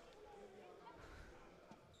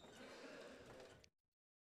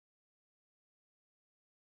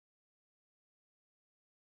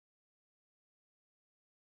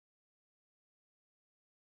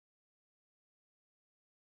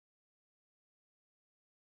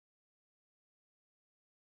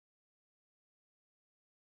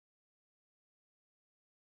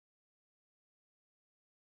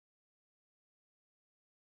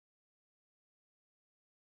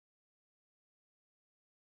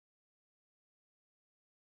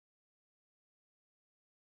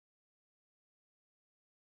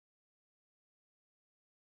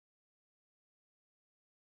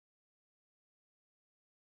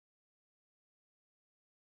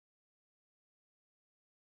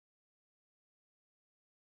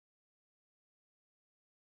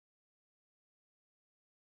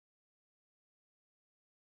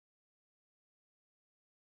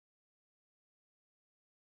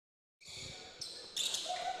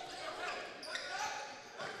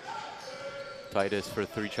 Titus for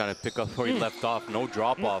 3, trying to pick up where he left off. No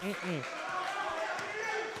drop off.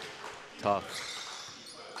 Tough.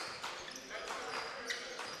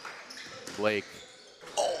 Blake.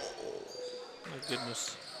 Oh. My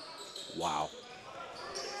goodness. Wow.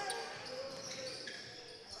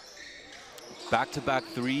 Back-to-back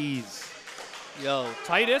threes. Yo,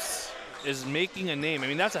 Titus is making a name. I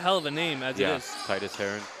mean, that's a hell of a name as it is. Titus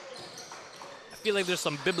Heron. I feel like there's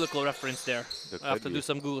some biblical reference there. I'll have to be. do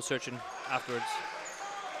some Google searching afterwards.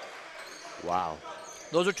 Wow.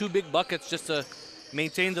 Those are 2 big buckets just to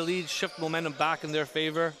maintain the lead, shift momentum back in their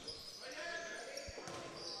favor.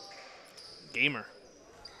 Gamer.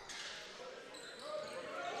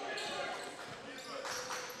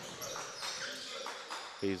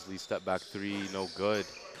 Hazley step back 3, no good.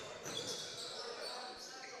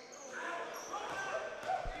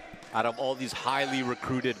 Out of all these highly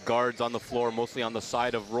recruited guards on the floor, mostly on the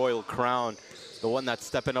side of Royal Crown, the one that's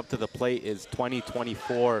stepping up to the plate is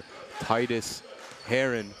 2024 Titus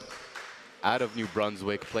Heron, out of New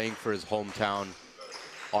Brunswick, playing for his hometown,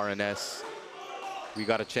 RNS. We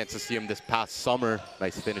got a chance to see him this past summer.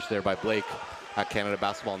 Nice finish there by Blake at Canada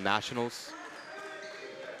Basketball Nationals.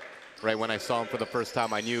 Right when I saw him for the first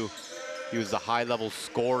time, I knew he was a high-level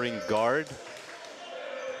scoring guard.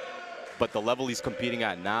 But the level he's competing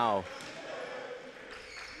at now,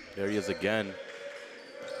 there he is again.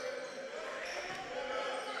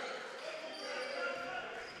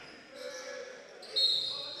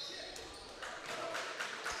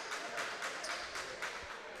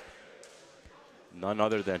 None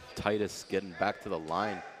other than Titus getting back to the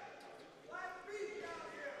line.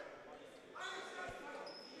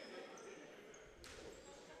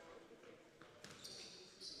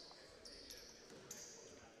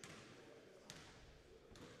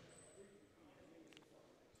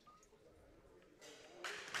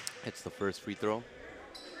 It's the first free throw.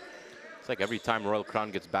 It's like every time Royal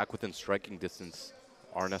Crown gets back within striking distance,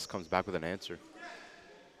 RNS comes back with an answer.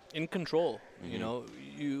 In control. You know,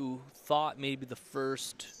 you thought maybe the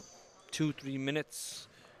first 2-3 minutes,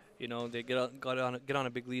 you know, they get on a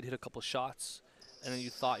big lead, hit a couple shots, and then you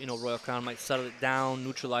thought, you know, Royal Crown might settle it down,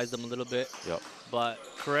 neutralize them a little bit. Yep. But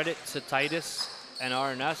credit to Titus and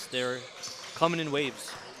RNS, they're coming in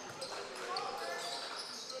waves.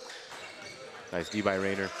 Nice D by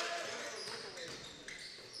Rayner.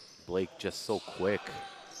 Blake just so quick.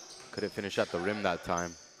 Couldn't finish at the rim that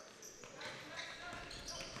time.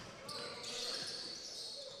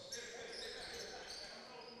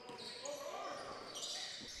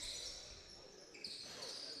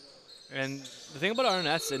 And the thing about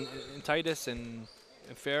RNS and Titus and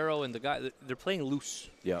Pharaoh and the guy, they're playing loose.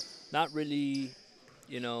 Yep. Not really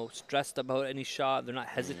you know, stressed about any shot. They're not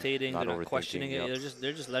hesitating. Not They're not questioning overthinking, it. yep.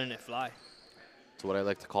 They're just letting it fly. It's what I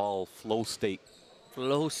like to call flow state.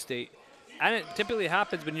 Flow state. And it typically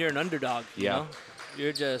happens when you're an underdog, you Yeah. know?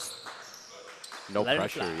 You're just No letting it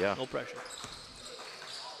pressure, fly. yeah. No pressure.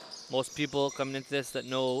 Most people coming into this that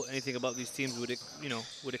know anything about these teams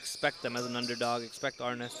would expect them as an underdog, expect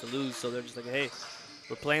RNS to lose. So they're just like, hey,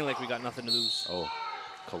 we're playing like we got nothing to lose. Oh,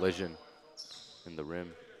 collision in the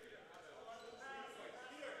rim.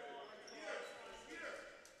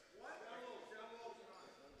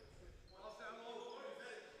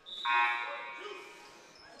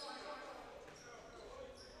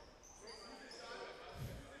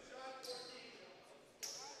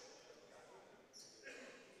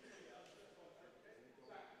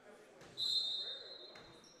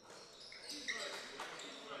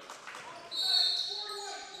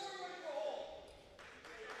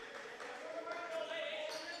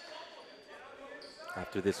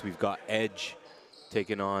 After this, we've got Edge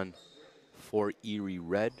taking on Fort Erie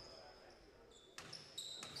Red.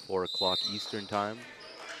 4 o'clock Eastern time.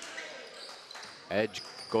 Edge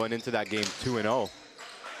going into that game 2-0.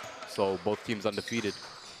 So both teams undefeated.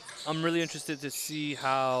 I'm really interested to see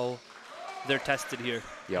how they're tested here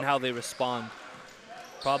and how they respond.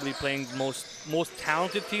 Probably playing most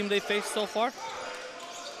talented team they faced so far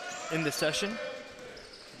in the session.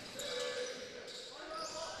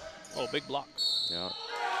 Oh, big block. Yeah.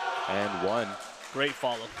 And one. Great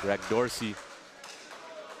follow. Greg Dorsey.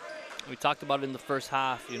 We talked about it in the first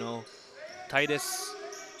half, you know. Titus,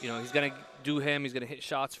 you know, he's going to do him. He's going to hit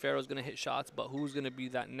shots. Pharaoh's going to hit shots. But who's going to be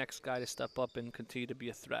that next guy to step up and continue to be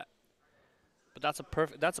a threat? But that's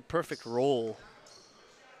a perfect role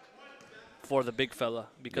for the big fella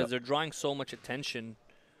because they're drawing so much attention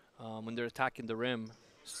when they're attacking the rim.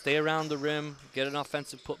 Stay around the rim, get an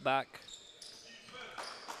offensive putback,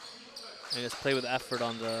 and just play with effort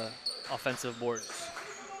on the offensive boards.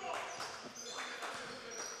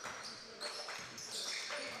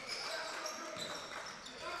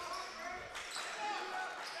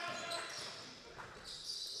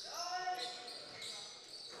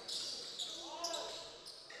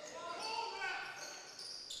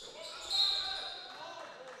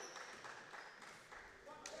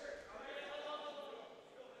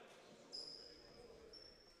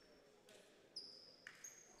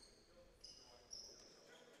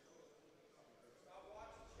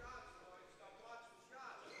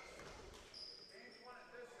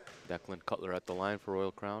 Declan Cutler at the line for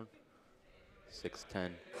Royal Crown.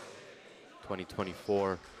 6'10",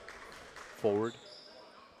 2024 forward.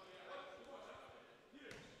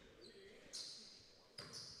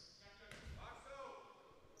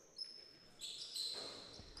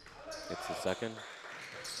 It's the second.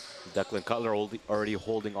 Declan Cutler already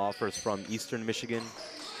holding offers from Eastern Michigan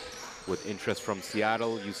with interest from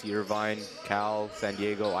Seattle, UC Irvine, Cal, San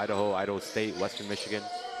Diego, Idaho, Idaho State, Western Michigan,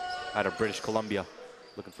 out of British Columbia.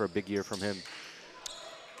 Looking for a big year from him.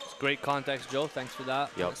 It's great context, Joe. Thanks for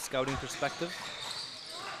that. Scouting perspective.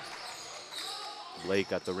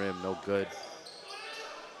 Blake at the rim, no good.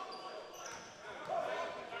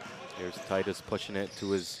 Here's Titus pushing it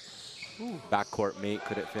to his backcourt mate.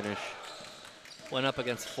 Couldn't finish. Went up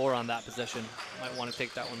against 4 on that possession. Might want to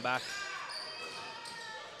take that one back.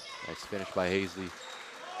 Nice finish by Hazley.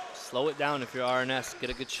 Slow it down if you're RNS. Get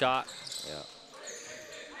a good shot. Yeah.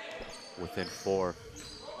 Within 4.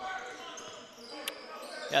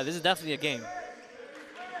 Yeah, this is definitely a game.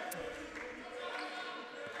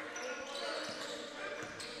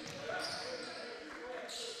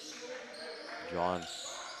 John,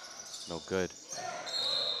 no good.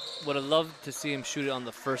 Would have loved to see him shoot it on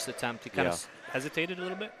the first attempt. He kind of hesitated a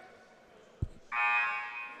little bit.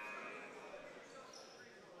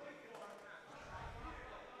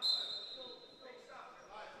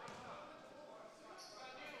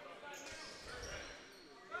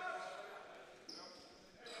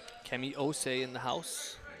 Kemi Osei in the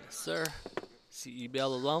house. Yes, sir. CEBL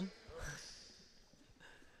alum.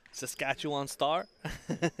 Saskatchewan star.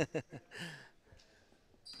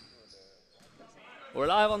 We're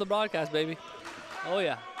live on the broadcast, baby. Oh,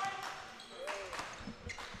 yeah.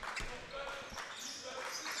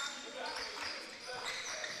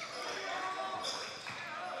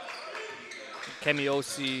 Kemi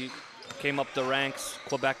Osei came up the ranks,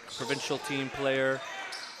 Quebec provincial team player.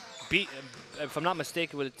 Beat, if I'm not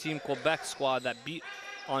mistaken, with a Team Quebec squad that beat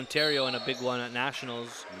Ontario in a big one at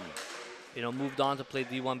Nationals. You know, moved on to play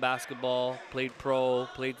D1 basketball, played pro,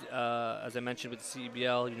 played, as I mentioned, with the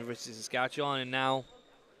CEBL, University of Saskatchewan, and now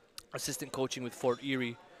assistant coaching with Fort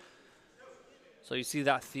Erie. So you see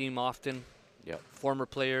that theme often. Yep. Former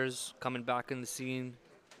players coming back in the scene,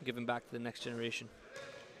 giving back to the next generation.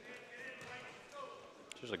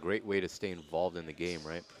 Just a great way to stay involved in the game,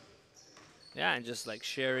 right? Yeah, and just like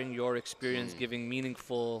sharing your experience, giving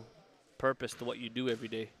meaningful purpose to what you do every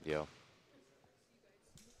day. Yeah.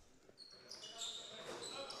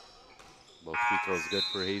 Both free throws good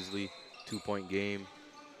for Hazley. 2-point game.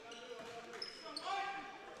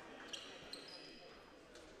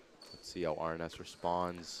 Let's see how RNS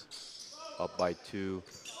responds. Up by 2.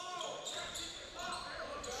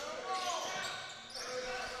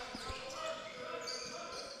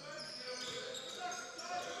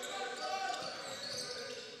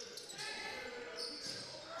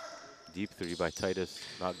 Deep 3 by Titus.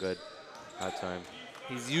 Not good that time.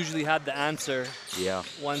 He's usually had the answer. Yeah.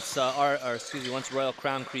 Once once Royal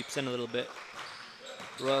Crown creeps in a little bit.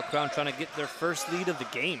 Royal Crown trying to get their first lead of the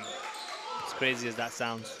game. As crazy as that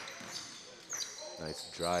sounds.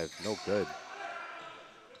 Nice drive. No good.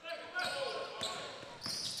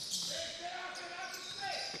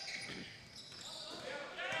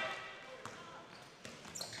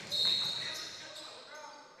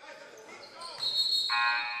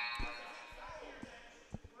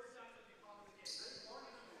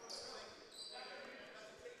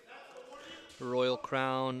 Royal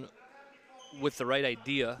Crown with the right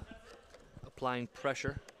idea, applying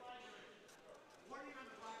pressure.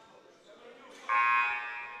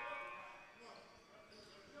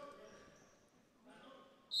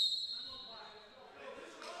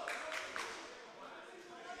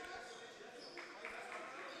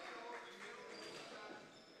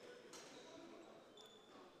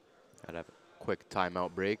 Gotta have a quick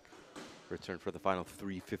timeout break. Return for the final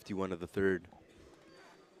 3:51 of the third.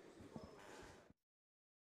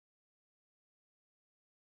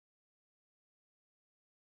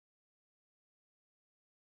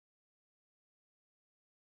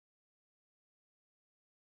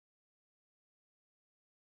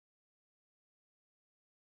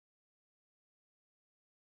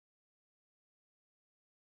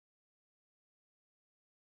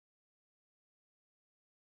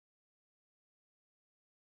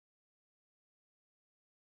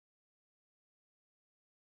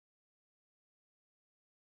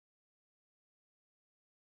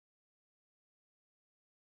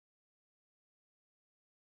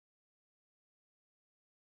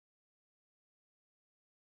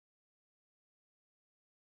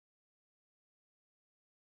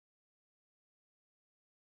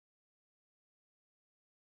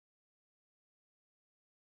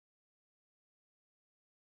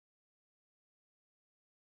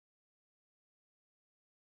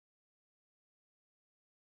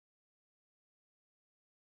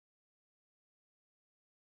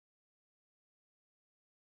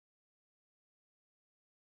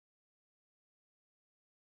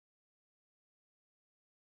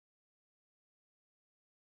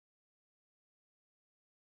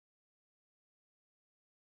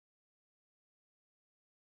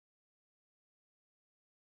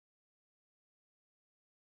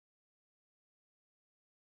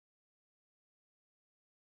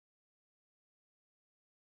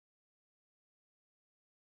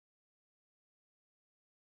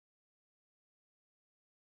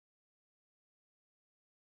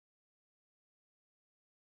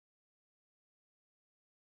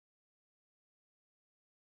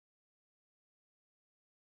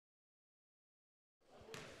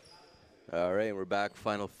 All right, we're back.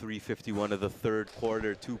 Final 3:51 of the third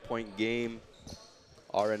quarter. 2-point game.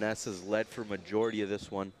 RNS has led for majority of this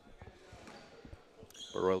one.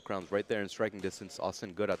 But Royal Crown's right there in striking distance.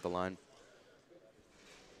 Austin good at the line.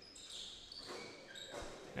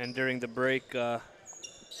 And during the break,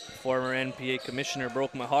 former NPA commissioner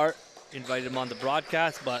broke my heart. Invited him on the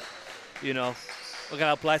broadcast, but you know, we're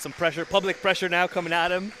gonna apply some pressure, public pressure now coming at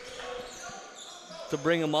him to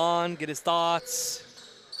bring him on, get his thoughts.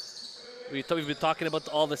 We've been talking about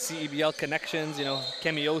all the CEBL connections, you know,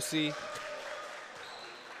 Kemiosi.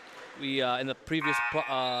 We, in the previous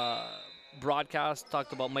broadcast,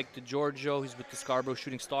 talked about Mike DeGiorgio. He's with the Scarborough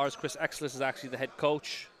Shooting Stars. Chris Exlis is actually the head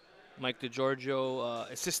coach. Mike DeGiorgio,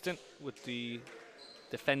 assistant with the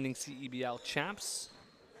defending CEBL champs.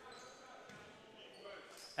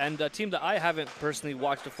 And a team that I haven't personally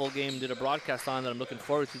watched a full game, did a broadcast on, that I'm looking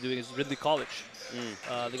forward to doing is Ridley College.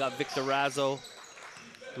 They got Victor Razzo,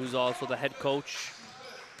 who's also the head coach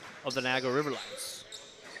of the Niagara River Lions.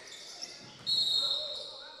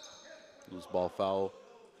 Loose ball foul.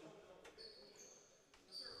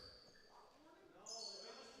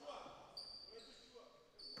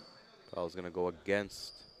 Foul's gonna go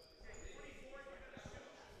against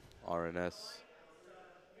RNS.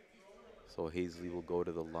 So Hazley will go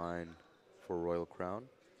to the line for Royal Crown.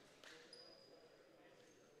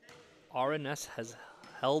 RNS has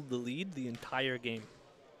held the lead the entire game.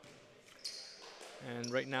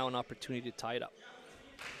 And right now, an opportunity to tie it up.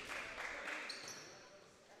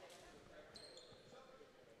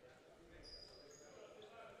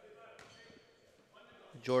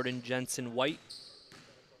 Jordan Jensen White,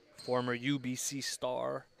 former UBC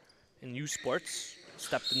star in U Sports,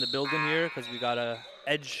 stepped in the building here because we got a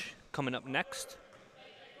Edge coming up next.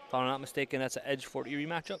 If I'm not mistaken, that's an Edge Fort Erie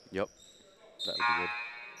matchup. Yep, that would be good.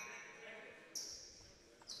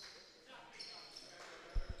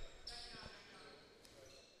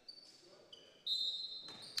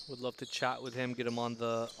 Would love to chat with him, get him on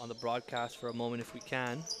the broadcast for a moment if we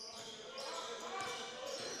can.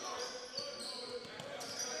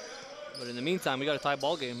 But in the meantime, we got a tie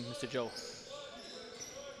ball game, Mr. Joe.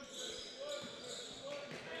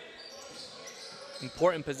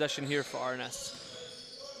 Important possession here for RNS.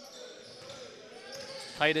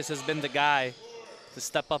 Titus has been the guy to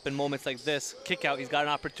step up in moments like this. Kick out, he's got an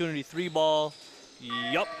opportunity, 3-ball.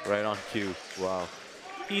 Yup. Right on cue. Wow.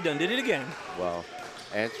 He done did it again. Wow.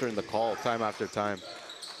 Answering the call time after time.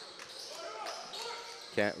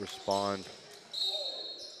 Can't respond.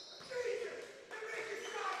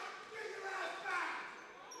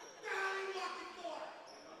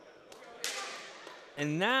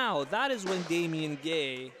 And now that is when Damian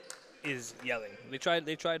Gay is yelling. They tried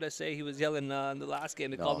to say he was yelling in the last game.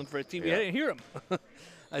 They called him for a team. Yeah. I didn't hear him.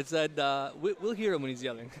 I said we'll hear him when he's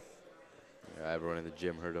yelling. Yeah, everyone in the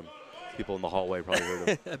gym heard him. People in the hallway probably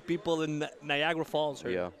heard him. People in Niagara Falls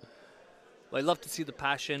heard Yeah. him. Well, I love to see the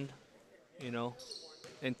passion,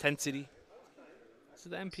 intensity. This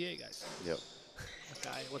is the NPA, guys. Yep.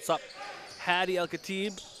 Okay, what's up? Hadi El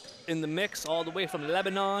Khatib in the mix all the way from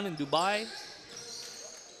Lebanon in Dubai.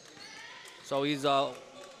 So he's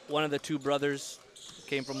one of the two brothers who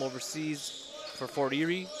came from overseas for Fort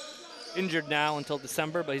Erie. Injured now until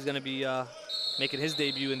December, but he's going to be making his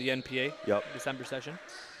debut in the NPA December session.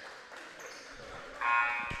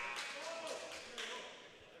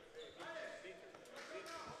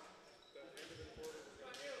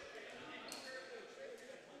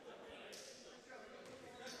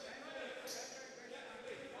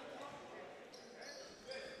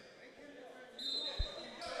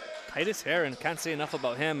 Titus Heron, can't say enough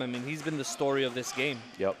about him. I mean, he's been the story of this game.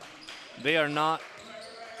 Yep. They are not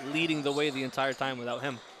leading the way the entire time without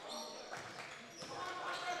him.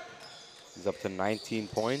 He's up to 19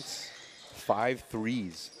 points, 5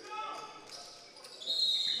 threes.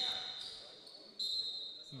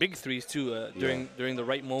 Big threes too during the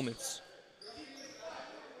right moments.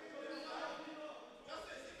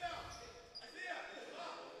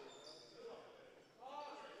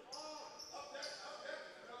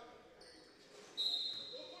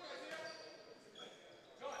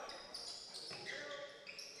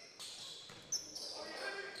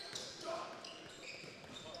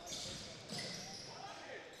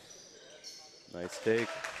 Nice take.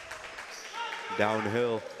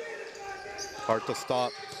 Downhill. Hard to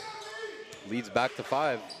stop. Leads back to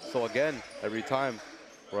 5. So again, every time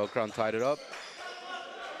Royal Crown tied it up,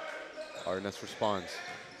 RNS responds.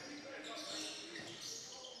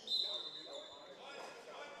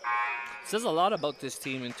 Says a lot about this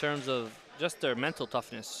team in terms of just their mental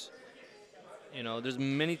toughness. There's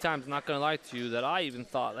many times, not gonna lie to you, that I even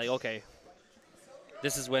thought like, okay,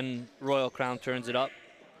 this is when Royal Crown turns it up.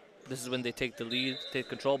 This is when they take the lead, take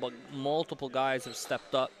control, but multiple guys have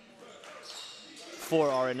stepped up for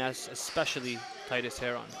RNS, especially Titus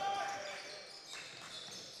Heron.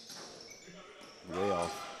 Way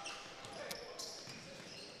off.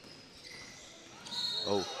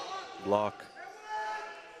 Oh, block.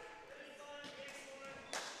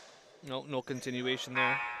 No continuation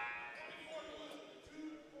there.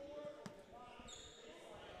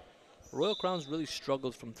 Royal Crown's really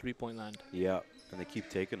struggled from three-point land. Yeah, and they keep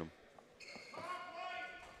taking them.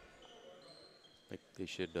 Like they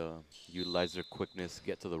should utilize their quickness,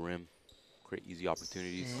 get to the rim, create easy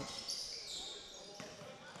opportunities.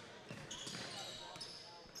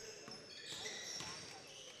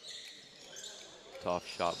 Tough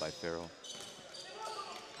shot by Farrell.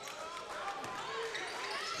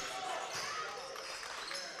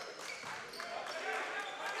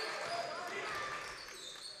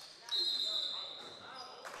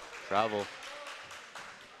 Travel.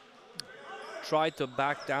 Tried to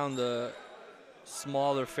back down the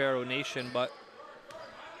smaller Pharaoh Nation, but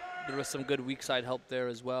there was some good weak side help there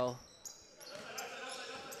as well.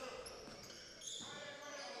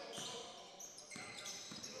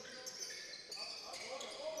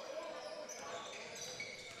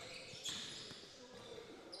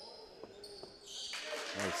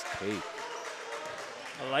 Nice take.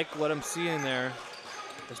 I like what I'm seeing there.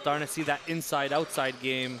 We're starting to see that inside-outside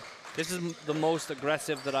game. This is the most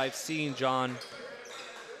aggressive that I've seen, John,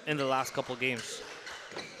 in the last couple games.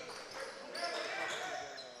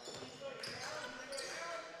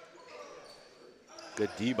 Good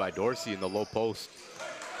D by Dorsey in the low post.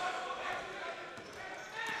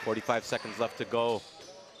 45 seconds left to go.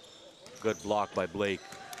 Good block by Blake.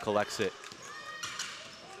 Collects it.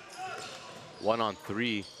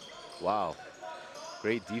 1-on-3. Wow.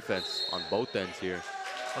 Great defense on both ends here.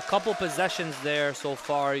 A couple possessions there so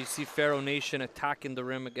far. You see Pharaoh Nation attacking the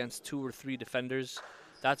rim against 2 or 3 defenders.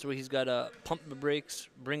 That's where he's got to pump the brakes,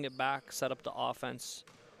 bring it back, set up the offense.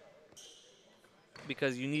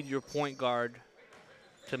 Because you need your point guard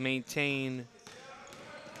to maintain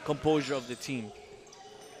composure of the team.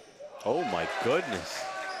 Oh my goodness.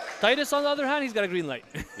 Titus, on the other hand, he's got a green light.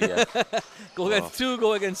 Yeah. Go against 2,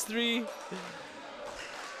 go against 3.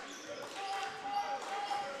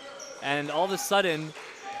 And all of a sudden,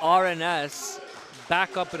 RNS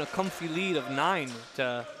back up in a comfy lead of 9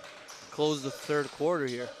 to close the third quarter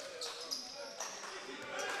here.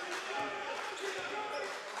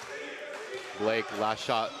 Blake, last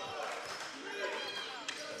shot.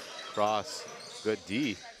 Cross. Good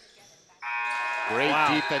D. Great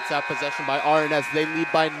defense, that possession by RNS. They lead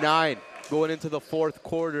by 9 going into the fourth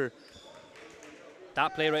quarter.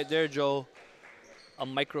 That play right there, Joe, a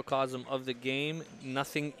microcosm of the game.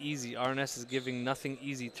 Nothing easy. RNS is giving nothing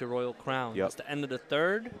easy to Royal Crown. Yep. It's the end of the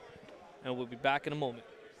third, and we'll be back in a moment.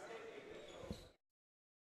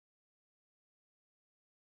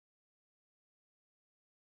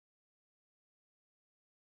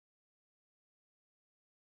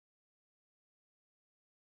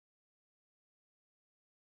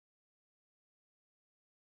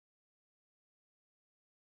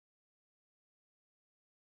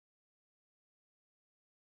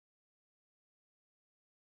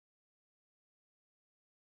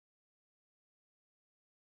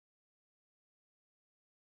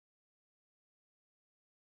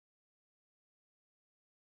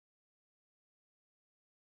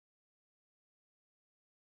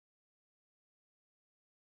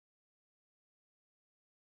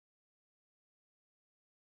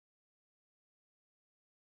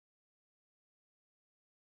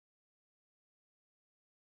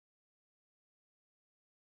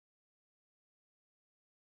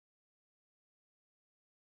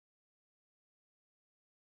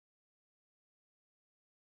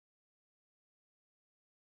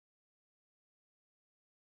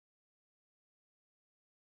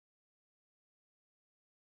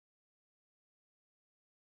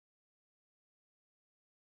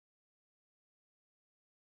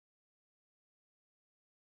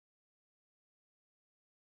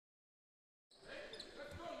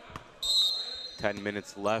 Ten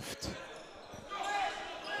minutes left.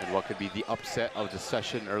 And what could be the upset of the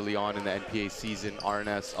session early on in the NPA season.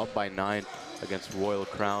 RNS up by 9 against Royal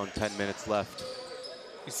Crown. 10 minutes left.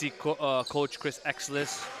 You see Coach Chris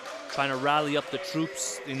Exlis trying to rally up the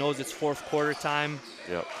troops. He knows it's fourth quarter time.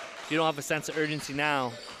 Yep. If you don't have a sense of urgency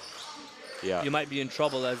now, you might be in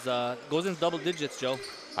trouble as goes in double digits, Joe.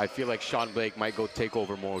 I feel like Sean Blake might go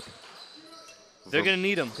takeover mode. They're going to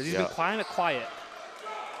need him because he's been kind of quiet.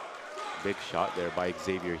 Big shot there by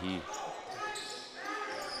Xavier He.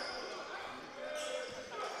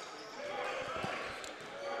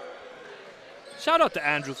 Shout out to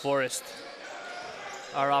Andrew Forrest,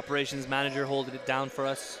 our operations manager, holding it down for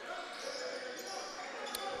us.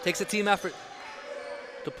 Takes a team effort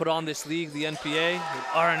to put on this league, the NPA. With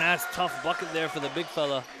RNS, tough bucket there for the big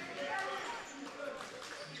fella.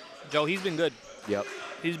 Joe, he's been good. Yep.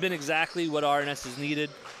 He's been exactly what RNS has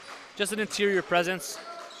needed. Just an interior presence.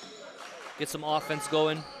 Get some offense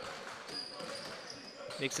going.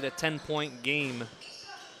 Makes it a 10-point game.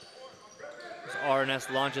 As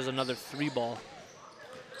RNS launches another 3-ball.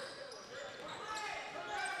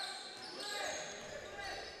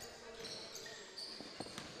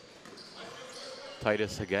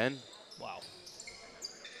 Titus again. Wow.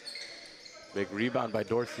 Big rebound by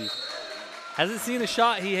Dorsey. Hasn't seen a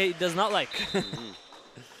shot he does not like.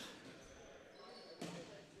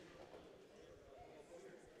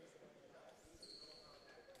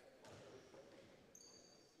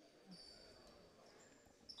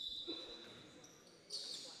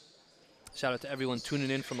 Shout out to everyone tuning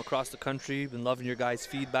in from across the country. Been loving your guys'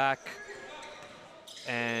 feedback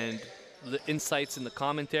and the insights in the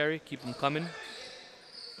commentary. Keep them coming.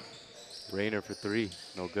 Rayner for 3,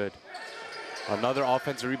 no good. Another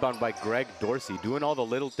offensive rebound by Greg Dorsey, doing all the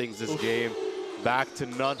little things this game. Back to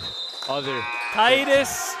none other.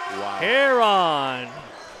 Titus Heron.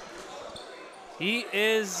 He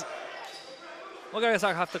is, what guys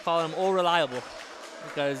I have to call him, reliable,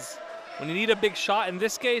 because when you need a big shot, in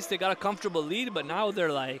this case, they got a comfortable lead, but now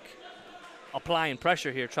they're like applying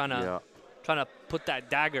pressure here, trying Yeah. to put that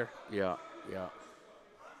dagger. Yeah. Yeah.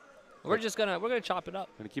 We're gonna chop it up.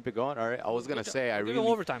 Gonna keep it going. All right. I was gonna say I We'll give really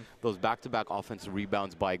him overtime. those back-to-back offensive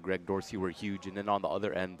rebounds by Greg Dorsey were huge, and then on the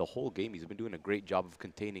other end, the whole game he's been doing a great job of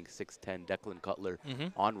containing 6'10" Declan Cutler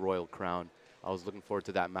on Royal Crown. I was looking forward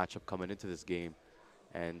to that matchup coming into this game,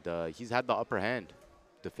 and he's had the upper hand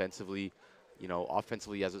defensively. You know,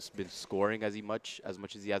 offensively, he hasn't been scoring as much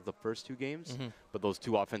as he has the first two games, but those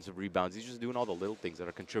two offensive rebounds, he's just doing all the little things that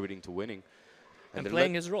are contributing to winning. And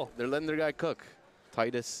playing his role. They're letting their guy cook.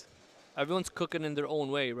 Titus. Everyone's cooking in their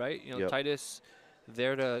own way, right? You know, Titus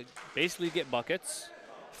there to basically get buckets.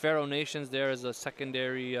 Pharaoh Nation's there as a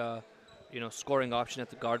secondary, scoring option at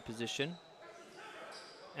the guard position.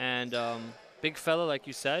 And big fella, like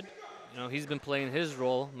you said, you know, he's been playing his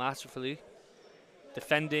role masterfully,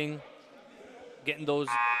 defending, getting those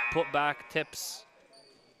put-back tips.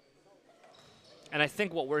 And I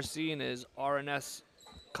think what we're seeing is RNS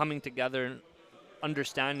coming together and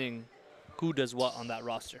understanding who does what on that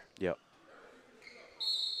roster. Yep.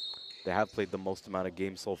 They have played the most amount of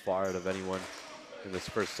games so far out of anyone in this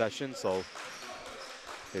first session, so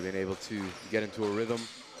they've been able to get into a rhythm.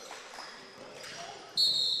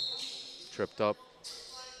 Tripped up.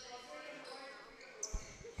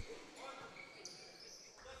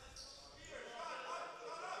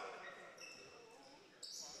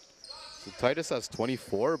 So Titus has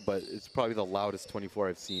 24, but it's probably the loudest 24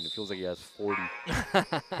 I've seen. It feels like he has 40.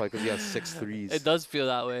 Probably because he has 6 threes. It does feel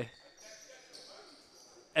that way.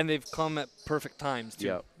 And they've come at perfect times, too.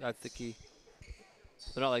 Yep. That's the key.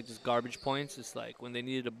 They're not like just garbage points. It's like when they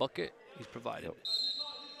needed a bucket, he's provided. Yep.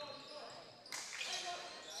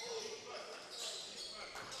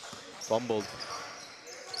 Fumbled.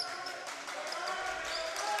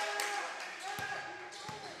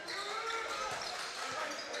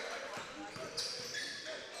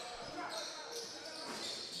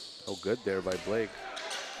 Oh, good there by Blake.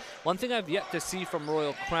 One thing I've yet to see from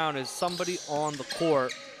Royal Crown is somebody on the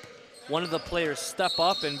court, one of the players step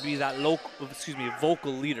up and be that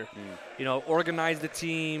vocal leader. You know, organize the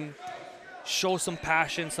team, show some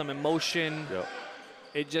passion, some emotion. Yep.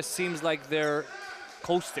 It just seems like they're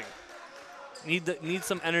coasting. Need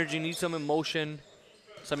some energy, need some emotion,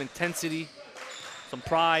 some intensity, some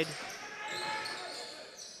pride.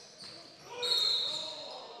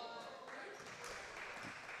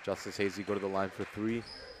 Justice Hazy go to the line for 3.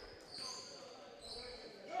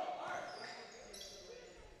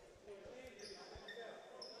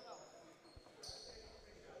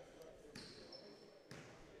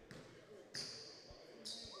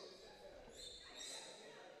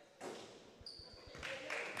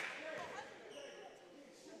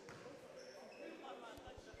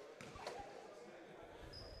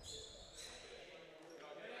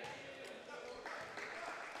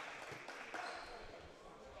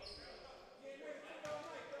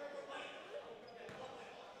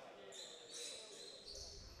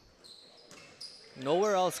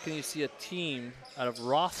 Nowhere else can you see a team out of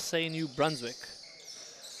Rothesay, New Brunswick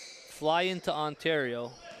fly into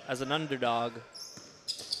Ontario as an underdog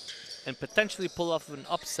and potentially pull off an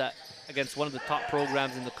upset against one of the top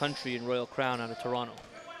programs in the country in Royal Crown out of Toronto.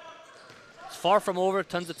 It's far from over,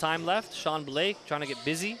 tons of time left. Sean Blake trying to get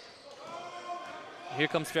busy. Here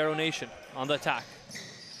comes Pharaoh Nation on the attack.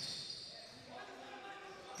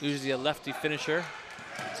 Usually a lefty finisher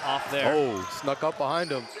off there. Oh, snuck up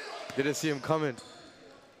behind him. Didn't see him coming.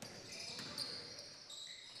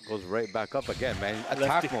 Goes right back up again, man.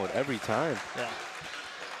 Attack Lefty. mode every time. Yeah.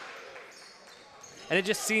 And it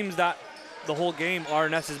just seems that the whole game,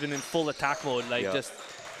 RNS has been in full attack mode, like just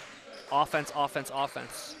offense, offense,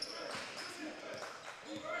 offense.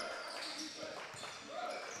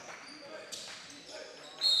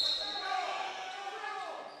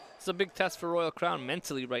 It's a big test for Royal Crown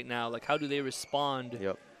mentally right now. Like, how do they respond?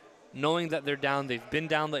 Yep. Knowing that they're down, they've been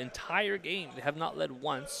down the entire game. They have not led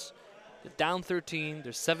once. They're down 13.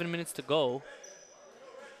 There's 7 minutes to go.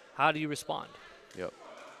 How do you respond? Yep.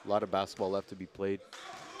 A lot of basketball left to be played.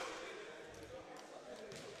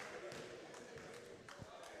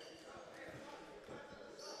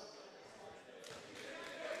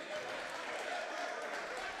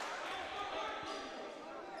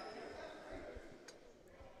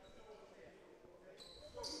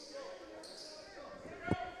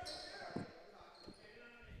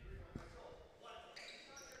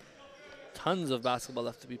 Tons of basketball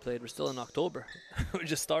left to be played. We're still in October. We're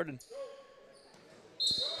just starting.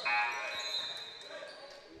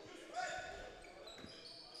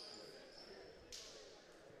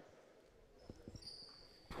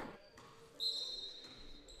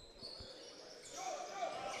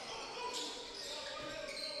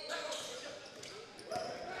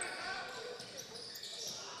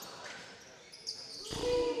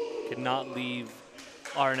 cannot leave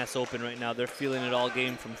RNS open right now. They're feeling it all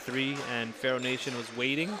game from 3, and Pharaoh Nation was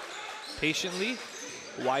waiting patiently.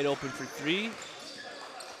 Wide open for 3.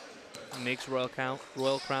 Makes Royal Crown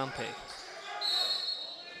pay.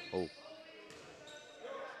 Oh.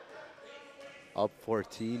 Up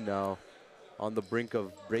 14 now. On the brink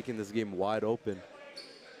of breaking this game wide open.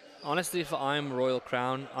 Honestly, if I'm Royal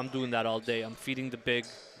Crown, I'm doing that all day. I'm feeding the big.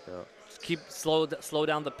 Yeah. Just slow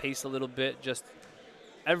down the pace a little bit. Just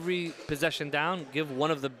every possession down, give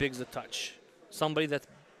one of the bigs a touch. Somebody that's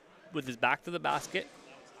with his back to the basket,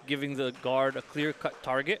 giving the guard a clear-cut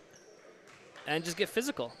target, and just get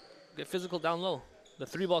physical. Get physical down low. The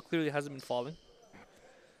 3-ball clearly hasn't been falling,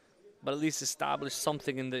 but at least establish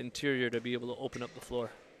something in the interior to be able to open up the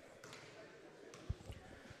floor.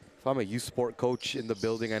 If I'm a youth sport coach in the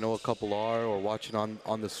building, I know a couple are, or watching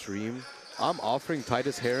on the stream, I'm offering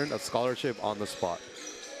Titus Heron a scholarship on the spot.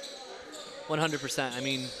 100%. I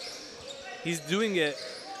mean, he's doing it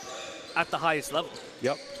at the highest level.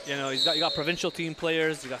 Yep. You know, you got provincial team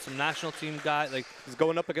players, you got some national team guys. Like, he's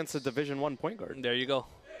going up against a Division I point guard. There you go.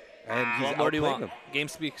 And he's what more do you want? them. Game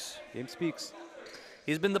speaks. Game speaks.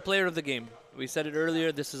 He's been the player of the game. We said it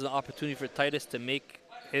earlier. This is an opportunity for Titus to make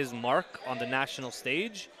his mark on the national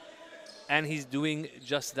stage, and he's doing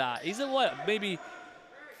just that. He's a what? Maybe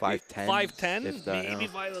 5'10", 5'10", maybe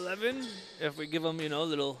 5'11", if we give him, you know, a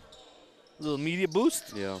little media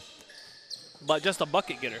boost. Yeah. But just a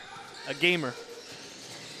bucket getter, a gamer.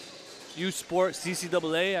 Youth sport,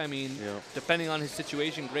 CCAA, I mean, yeah. Depending on his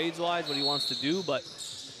situation, grades-wise, what he wants to do, but,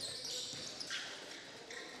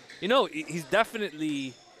 you know, he's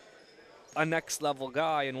definitely a next-level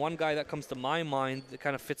guy, and one guy that comes to my mind that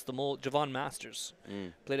kind of fits the mold, Javon Masters.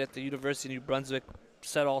 Played at the University of New Brunswick,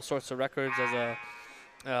 set all sorts of records as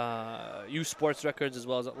a youth sports records as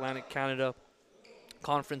well as Atlantic Canada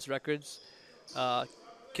conference records.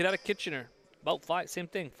 Kid out of Kitchener. About same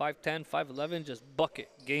thing, 5'10", 5'11", just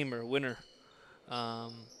bucket, gamer, winner.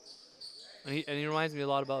 And he reminds me a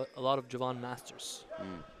lot of Javon Masters.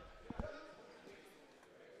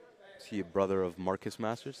 Is he a brother of Marcus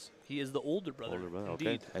Masters? He is the older brother. Indeed,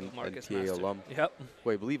 okay. And Marcus NPA Masters. alum. Yep.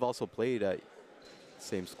 Who I believe also played at the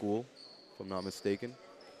same school, if I'm not mistaken.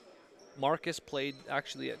 Marcus played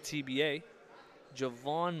actually at TBA.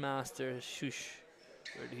 Javon Masters,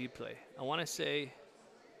 where did he play? I want to say.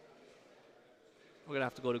 We're going to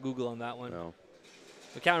have to go to Google on that one. No.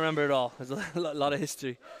 We can't remember it all. There's a lot of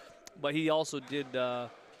history. But he also did,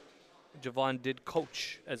 Javon did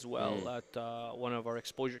coach as well at one of our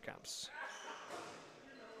exposure camps.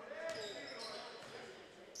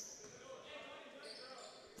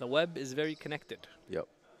 The web is very connected. Yep.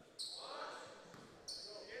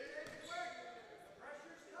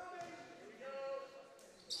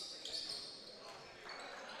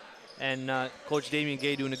 And Coach Damien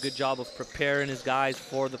Gay doing a good job of preparing his guys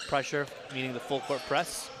for the pressure, meaning the full court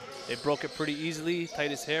press. They broke it pretty easily.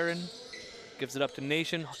 Titus Heron gives it up to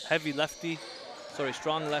Nation.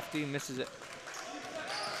 Strong lefty, misses it.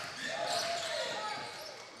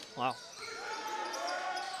 Wow.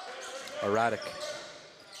 Erratic.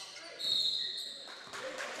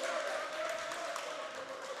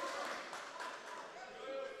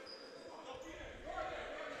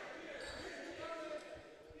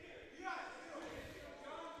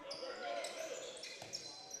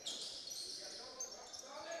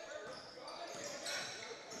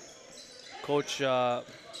 Coach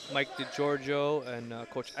Mike DiGiorgio and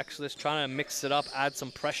Coach Exelis trying to mix it up, add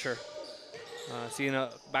some pressure. Seeing a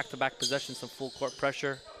back-to-back possession, some full court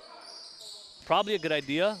pressure. Probably a good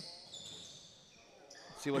idea.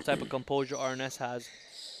 See what type of composure RNS has.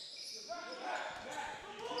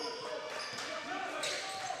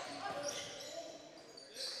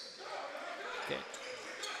 Okay,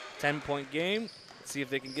 10-point game. Let's see if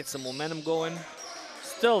they can get some momentum going.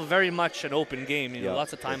 Still very much an open game, you know,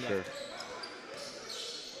 lots of time left.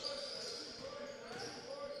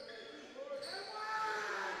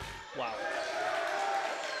 Wow.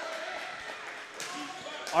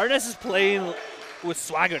 RNS is playing with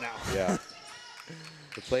swagger now. Yeah.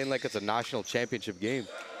 They're playing like it's a national championship game.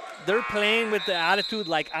 They're playing with the attitude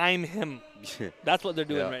like I'm him. That's what they're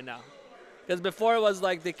doing right now. Because before it was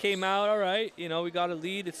like they came out, all right, you know, we got a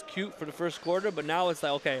lead. It's cute for the first quarter. But now it's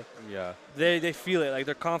like, okay. Yeah. They feel it. Like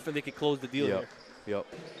they're confident they can close the deal here. Yep.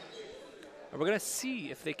 And we're going to see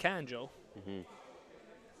if they can, Joe.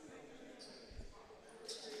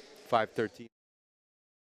 5-13.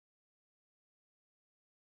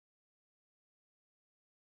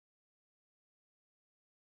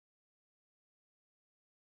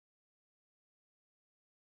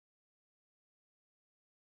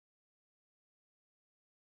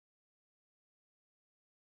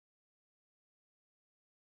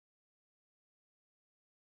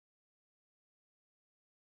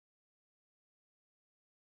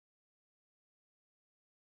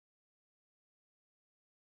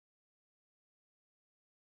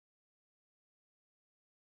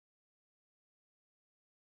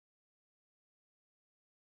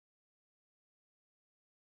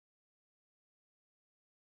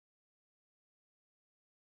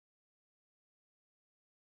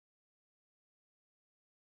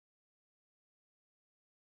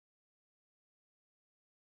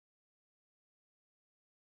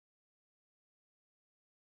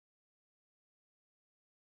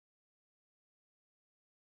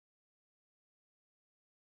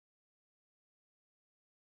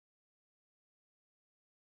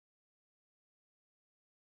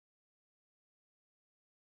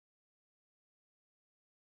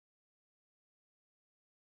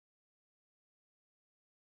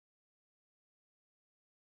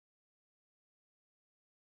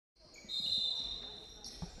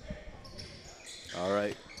 All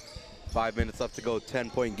right. 5 minutes left to go.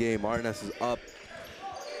 10-point game. RNS is up.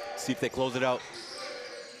 See if they close it out.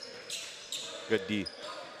 Good D.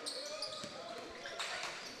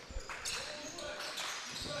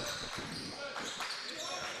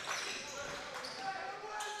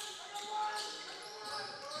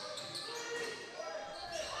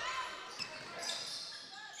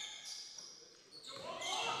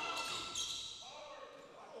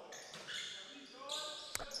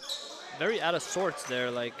 Very out of sorts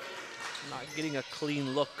there, like not getting a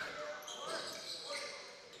clean look.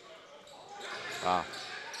 Ah.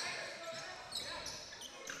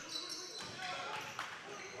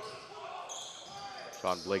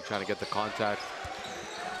 Sean Blake trying to get the contact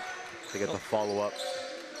to get the follow-up.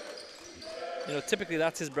 You know, typically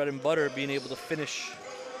that's his bread and butter, being able to finish.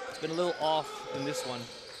 It's been a little off in this one.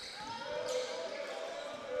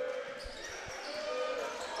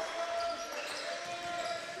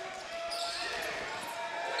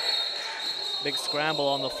 Big scramble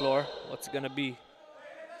on the floor. What's it gonna be?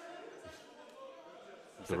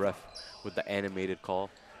 The ref with the animated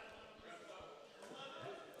call.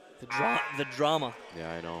 The drama.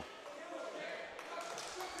 Yeah, I know.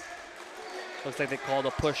 Looks like they called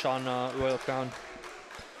a push on Royal Crown.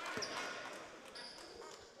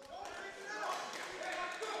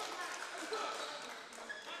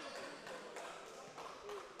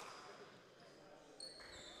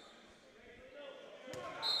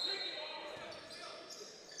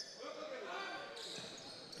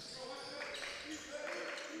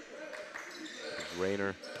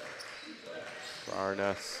 Rayner for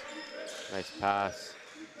RNS. Nice pass.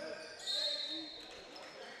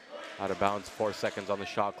 Out of bounds, 4 seconds on the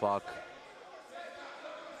shot clock.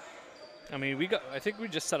 I mean, I think we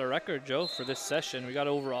just set a record, Joe, for this session. We got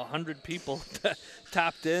over 100 people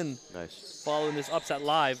tapped in. Nice. Following this upset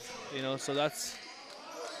live, you know, so that's.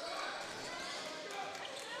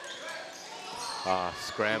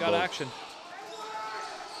 Scramble. We got action.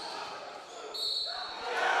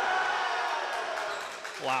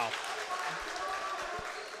 Wow.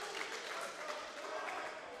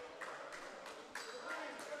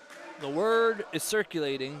 The word is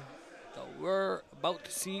circulating that we're about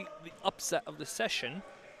to see the upset of the session.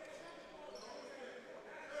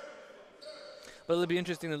 But it'll be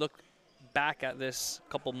interesting to look back at this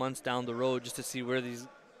a couple months down the road just to see where these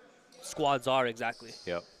squads are exactly.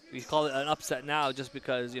 Yep. We call it an upset now just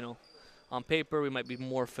because, you know, on paper we might be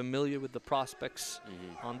more familiar with the prospects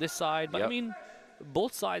on this side. But I mean,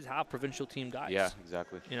 both sides have provincial team guys. Yeah,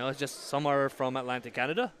 exactly. You know, it's just some are from Atlantic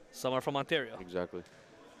Canada, some are from Ontario. Exactly.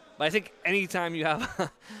 But I think anytime you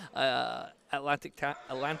have Atlantic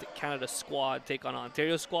Canada squad take on an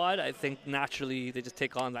Ontario squad, I think naturally they just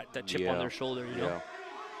take on that chip on their shoulder, you know,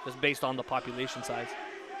 just based on the population size.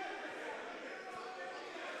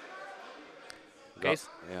 Okay.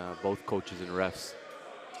 Yeah, both coaches and refs.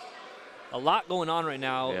 A lot going on right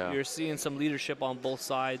now. Yeah. You're seeing some leadership on both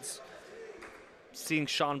sides. Seeing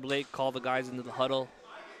Sean Blake call the guys into the huddle.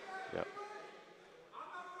 Yep.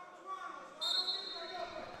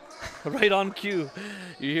 Right on cue.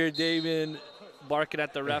 You hear Damien barking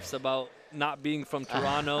at the refs about not being from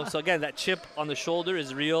Toronto. So again, that chip on the shoulder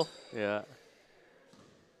is real. Yeah.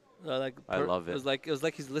 I love it. It was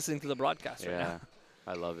like he's listening to the broadcast right now. Yeah,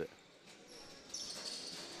 I love it.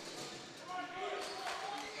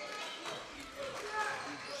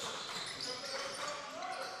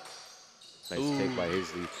 Nice take by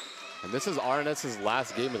Hazley. And this is RNS's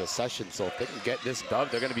last game of the session, so if they can get this dub,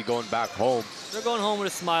 they're going to be going back home. They're going home with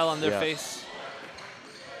a smile on their face.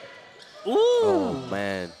 Ooh! Oh,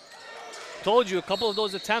 man. Told you, a couple of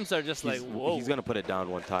those attempts are just like, whoa. He's going to put it down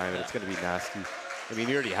one time, and it's going to be nasty. I mean,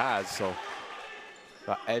 he already has, so.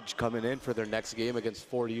 Got Edge coming in for their next game against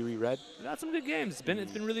Fort Erie Red. We got some good games.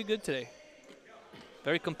 It's been really good today.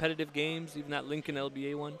 Very competitive games, even that Lincoln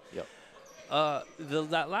LBA one. Yep.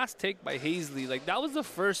 That last take by Hazley, like that was the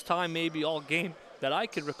first time maybe all game that I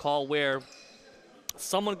could recall where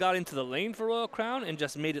someone got into the lane for Royal Crown and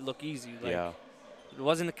just made it look easy. Like, it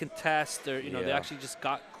wasn't a contest, or you know, they actually just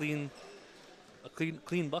got a clean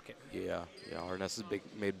bucket. Yeah, RNS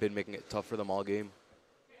has been making it tough for them all game.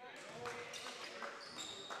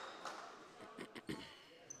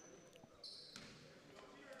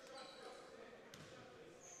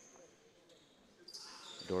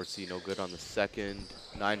 Dorsey no good on the second.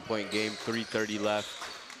 9-point game, 3:30 left.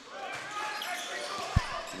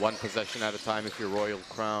 One possession at a time if you're Royal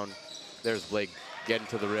Crown. There's Blake getting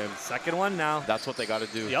to the rim. Second one now. That's what they got to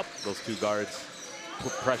do. Yep. Those two guards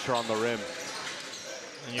put pressure on the rim.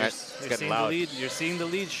 And you're seeing the lead. You're seeing the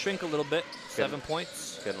lead shrink a little bit. 7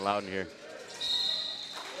 points. It's getting loud in here.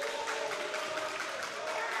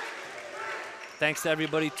 Thanks to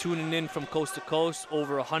everybody tuning in from coast to coast,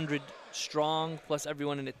 over 100 strong, plus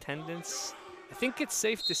everyone in attendance. I think it's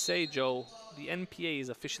safe to say, Joe, the NPA is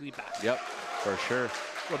officially back. Yep, for sure.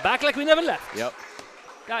 We're back like we never left. Yep.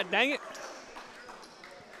 God dang it.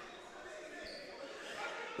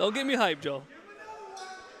 Don't get me hyped, Joe.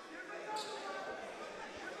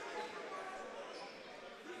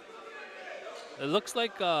 It looks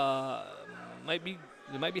like they might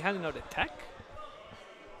be handing out a tech.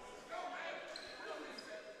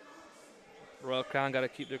 Royal Crown got to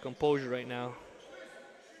keep their composure right now.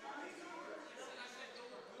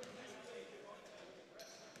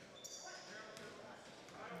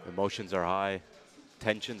 Emotions are high.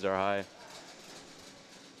 Tensions are high.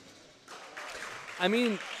 I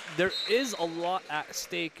mean, there is a lot at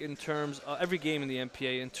stake in terms of every game in the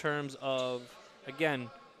NPA in terms of, again,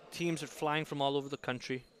 teams are flying from all over the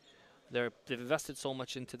country. They've invested so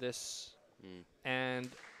much into this.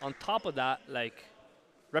 And on top of that, like,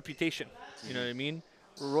 reputation. You know what I mean?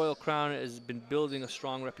 Royal Crown has been building a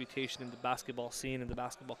strong reputation in the basketball scene and the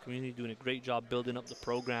basketball community, doing a great job building up the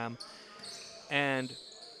program. And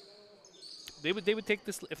they would take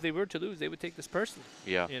this, if they were to lose, they would take this personally.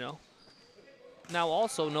 Yeah. You know? Now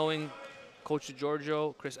also knowing Coach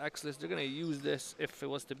Giorgio, Chris Exlis, they're going to use this, if it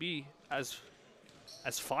was to be, as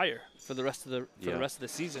fire for the rest of the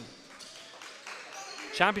season.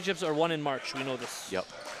 Championships are won in March. We know this. Yep.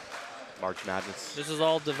 March Madness. This is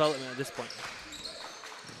all development at this point.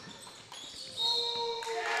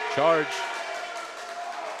 Charge.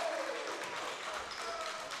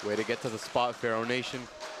 Way to get to the spot, Pharaoh Nation.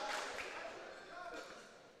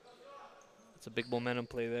 It's a big momentum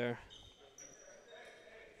play there.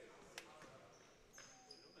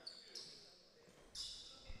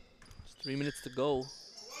 It's 3 minutes to go.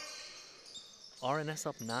 RNS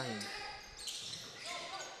up 9.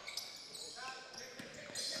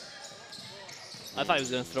 I thought he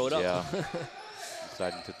was going to throw it up. Yeah.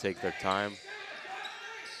 Deciding to take their time.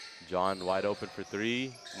 John wide open for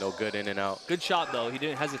 3. No good, in and out. Good shot, though. He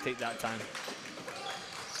didn't hesitate that time.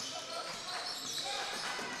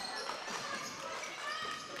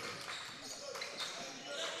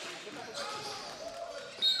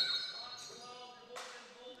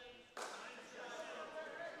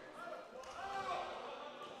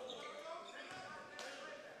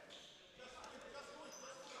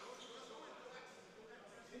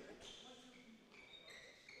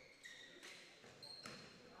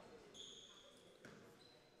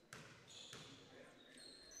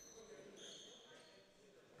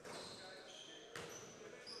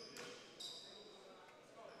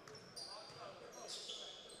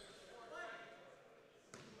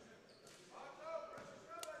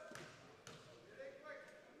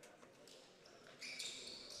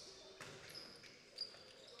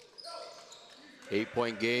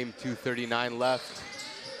 Eight-point game, 2:39 left.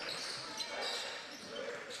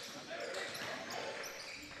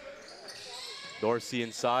 Dorsey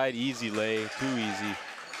inside, easy lay, too easy.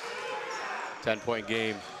 10-point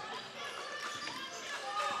game.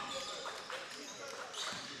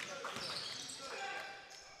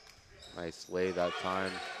 Nice lay that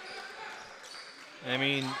time. I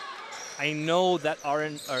mean, I know that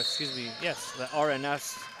that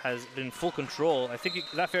RNS has been in full control. I think, is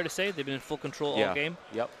that fair to say? They've been in full control all game?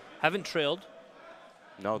 Yep. Haven't trailed.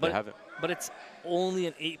 No, they haven't. But it's only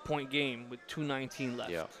an 8-point game with 2:19 left.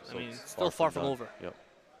 Yeah, I so mean, it's still far from done. over. Yep.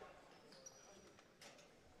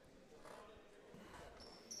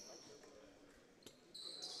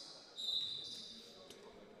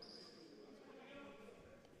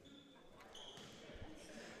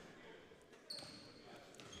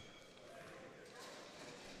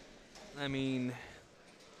 I mean,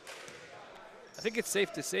 I think it's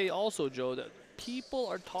safe to say also, Joe, that people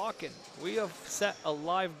are talking. We have set a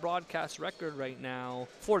live broadcast record right now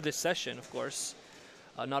for this session, of course,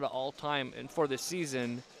 not an all-time, and for this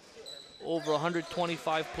season, over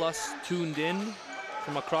 125 plus tuned in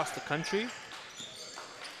from across the country.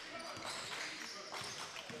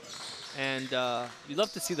 And you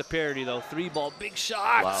love to see the parity, though. 3-ball, big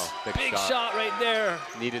shot. Wow, big shot right there.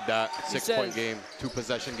 Needed that. 6-point game,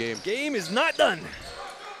 2-possession game. Game is not done.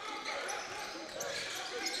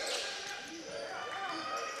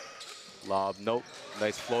 Lob, nope.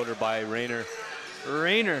 Nice floater by Rayner.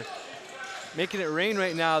 Rayner making it rain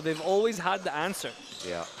right now. They've always had the answer.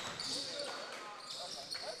 Yeah.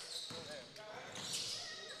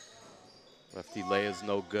 Lefty lay is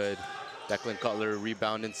no good. Declan Cutler,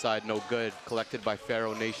 rebound inside, no good. Collected by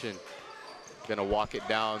Pharaoh Nation. Gonna walk it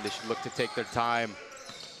down. They should look to take their time.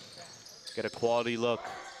 Get a quality look.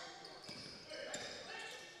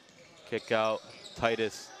 Kick out,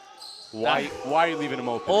 Titus. Why are you leaving him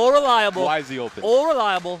open? All reliable. Why is he open? All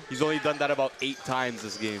reliable. He's only done that about 8 times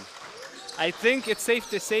this game. I think it's safe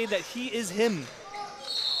to say that he is him,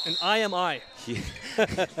 and I am I.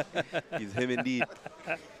 He's him indeed.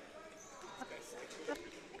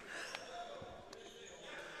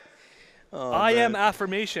 Oh, I man. am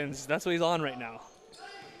affirmations. That's what he's on right now.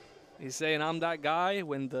 He's saying, I'm that guy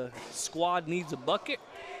when the squad needs a bucket.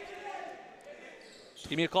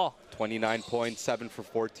 Give me a call. 29 points, 7 for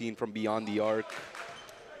 14 from beyond the arc.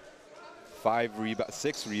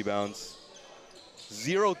 6 rebounds.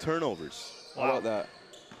 0 turnovers. Wow. How about that?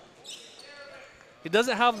 He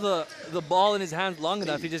doesn't have the ball in his hands long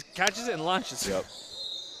enough. He just catches it and launches. Yep.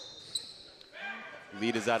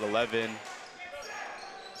 Lead is at 11.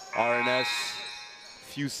 RNS,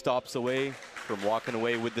 few stops away from walking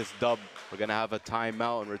away with this dub. We're going to have a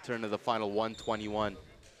timeout and return to the final 121.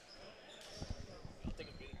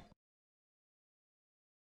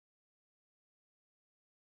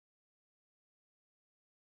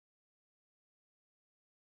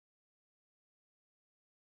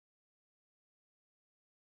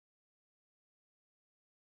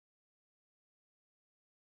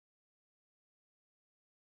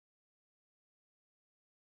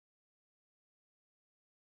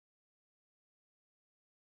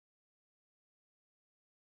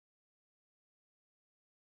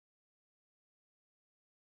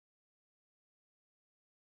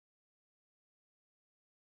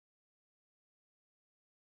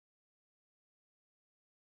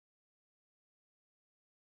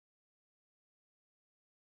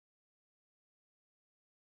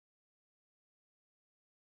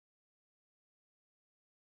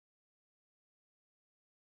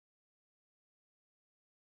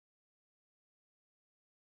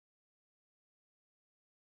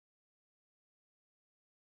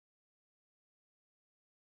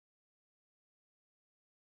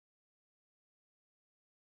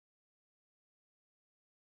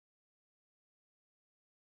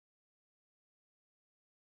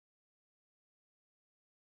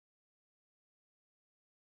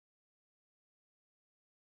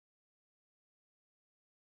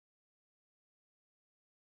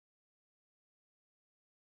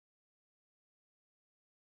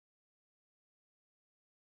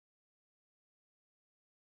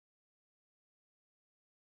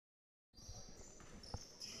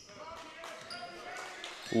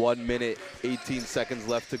 One minute, 18 seconds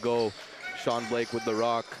left to go. Sean Blake with the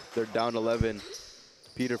rock. They're down 11.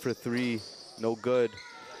 Peter for 3, no good.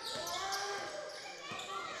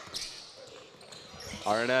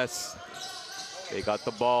 RNS, they got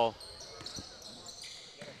the ball.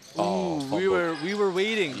 Ooh, we were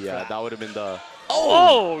waiting. Yeah, that would have been the.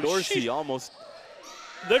 Oh, Dorsey shit. almost.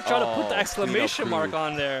 They're trying to put the Oh, exclamation clean up mark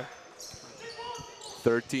on there.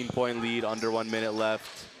 13-point lead, under 1 minute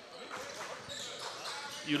left.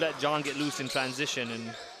 You let John get loose in transition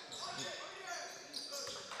and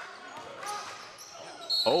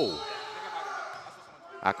Oh,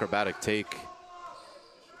 acrobatic take.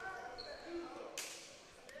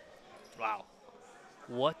 wow.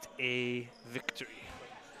 What a victory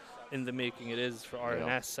in the making it is for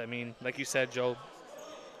RNS. I mean, like you said, Joe,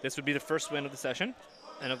 this would be the first win of the session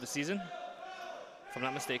and of the season, if I'm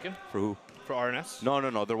not mistaken, For who? for RNS.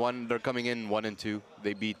 No. They're coming in 1 and 2.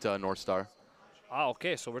 They beat North Star. Ah,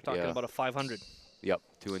 okay, so we're talking Yeah. about a 500. Yep,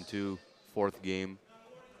 2 and 2, 4th game,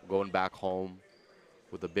 going back home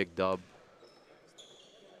with a big dub.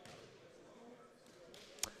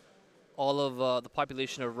 All of the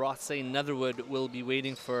population of Rothesay Netherwood will be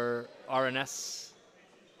waiting for RNS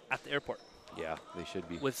at the airport Yeah, they should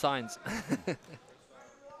be. with signs.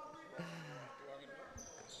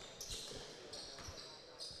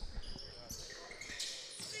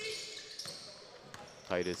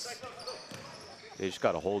 Titus. They just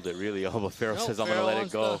got to hold it, really. Oh, but Farrell No, says, I'm going to Farrell let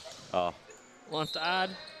it go. Oh, Wants to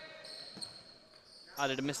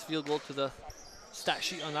added a missed field goal to the stat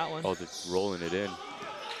sheet on that one. they're rolling it in.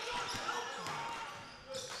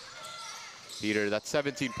 Peter, that's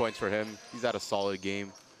 17 points for him. He's had a solid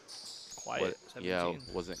game. Quiet, But, yeah,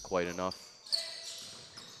 17. wasn't quite enough.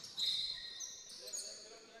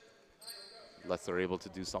 Unless they're able to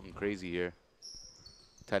do something crazy here.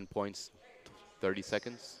 10 points, 30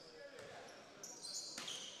 seconds.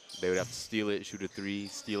 They would have to steal it, shoot a 3,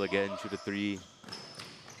 steal again, shoot a 3.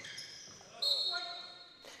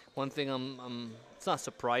 One thing it's not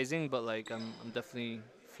surprising, but like I'm definitely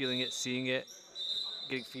feeling it, seeing it,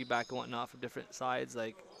 getting feedback and whatnot from different sides.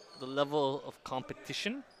 Like the level of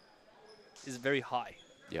competition is very high.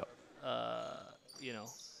 Yep. You know,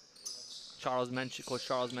 Coach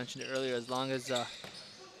Charles mentioned it earlier. As long as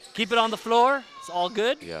keep it on the floor, it's all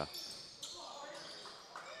good. Yeah.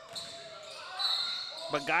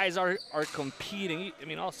 But guys are competing. I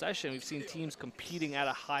mean, all session we've seen teams competing at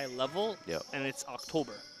a high level, Yep. and it's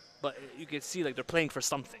October. But you can see like they're playing for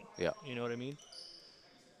something. Yeah. You know what I mean?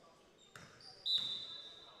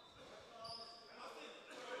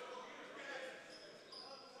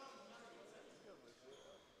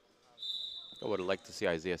 I would have liked to see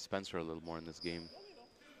Isaiah Spencer a little more in this game.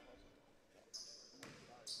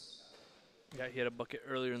 Yeah, he had a bucket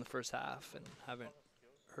earlier in the first half and haven't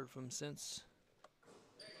heard from him since.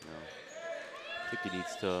 No. I think he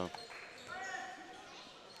needs to. I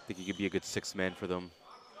think he could be a good sixth man for them.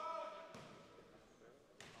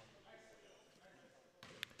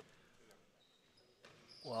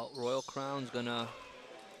 Well, Royal Crown's gonna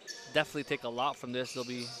definitely take a lot from this. They'll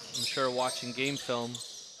be, I'm sure, watching game film.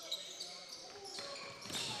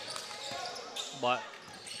 But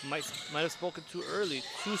might have spoken too early,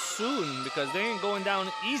 too soon, because they ain't going down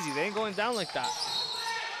easy. They ain't going down like that.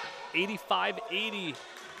 85-80,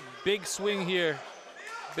 big swing here,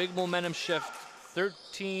 big momentum shift.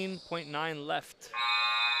 13.9 left.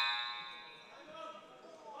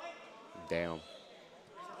 Damn.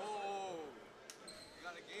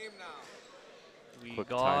 We Quick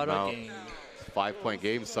got a timeout. game. 5-point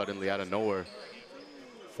game suddenly out of nowhere.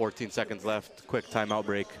 14 seconds left. Quick timeout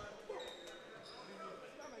break.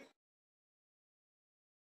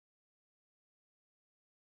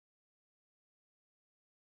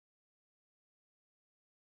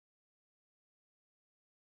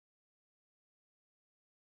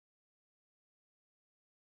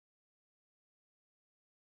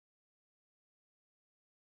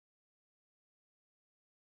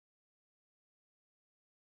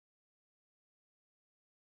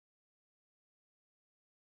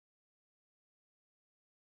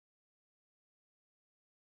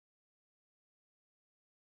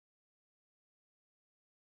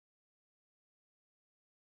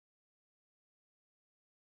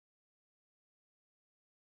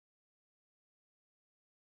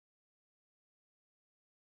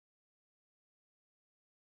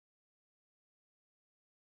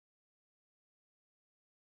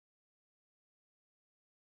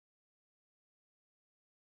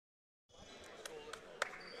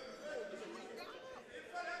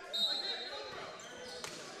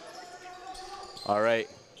 All right,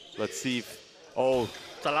 let's see if, oh.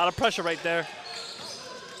 It's a lot of pressure right there.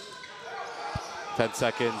 10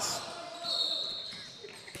 seconds.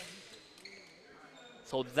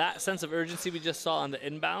 So that sense of urgency we just saw on the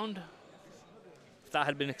inbound, if that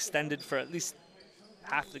had been extended for at least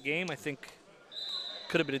half the game, I think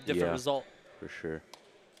could have been a different result. For sure.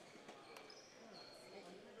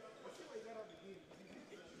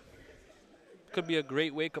 Could be a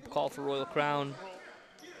great wake-up call for Royal Crown.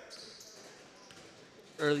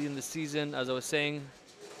 Early in the season, as I was saying,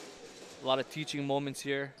 a lot of teaching moments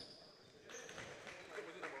here.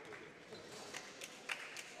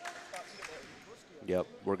 Yep,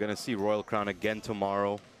 we're gonna see Royal Crown again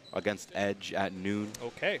tomorrow against Edge at noon.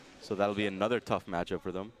 Okay. So that'll be another tough matchup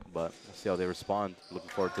for them, but we'll see how they respond. Looking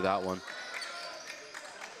forward to that one.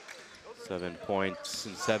 7 points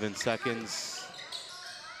in 7 seconds.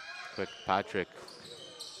 Quick Patrick.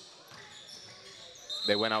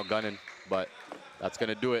 They went out gunning, but that's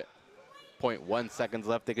gonna do it. 0.1 seconds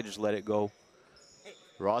left, they could just let it go.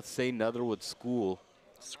 Rothesay Netherwood School.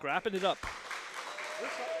 Scrapping it up.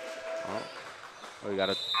 Oh, we got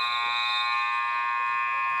it.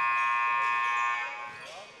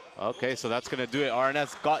 Okay, so that's gonna do it.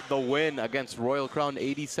 RNS got the win against Royal Crown,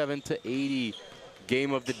 87-80.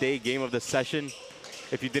 Game of the day, game of the session.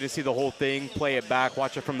 If you didn't see the whole thing, play it back,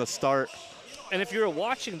 watch it from the start. And if you're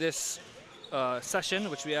watching this session,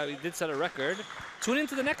 which we did set a record, tune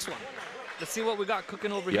into the next one. Let's see what we got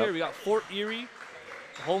cooking over here. We got Fort Erie,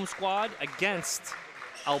 home squad, against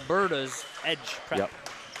Alberta's Edge Prep.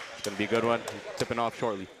 It's gonna be a good one. Tipping off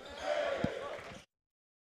shortly.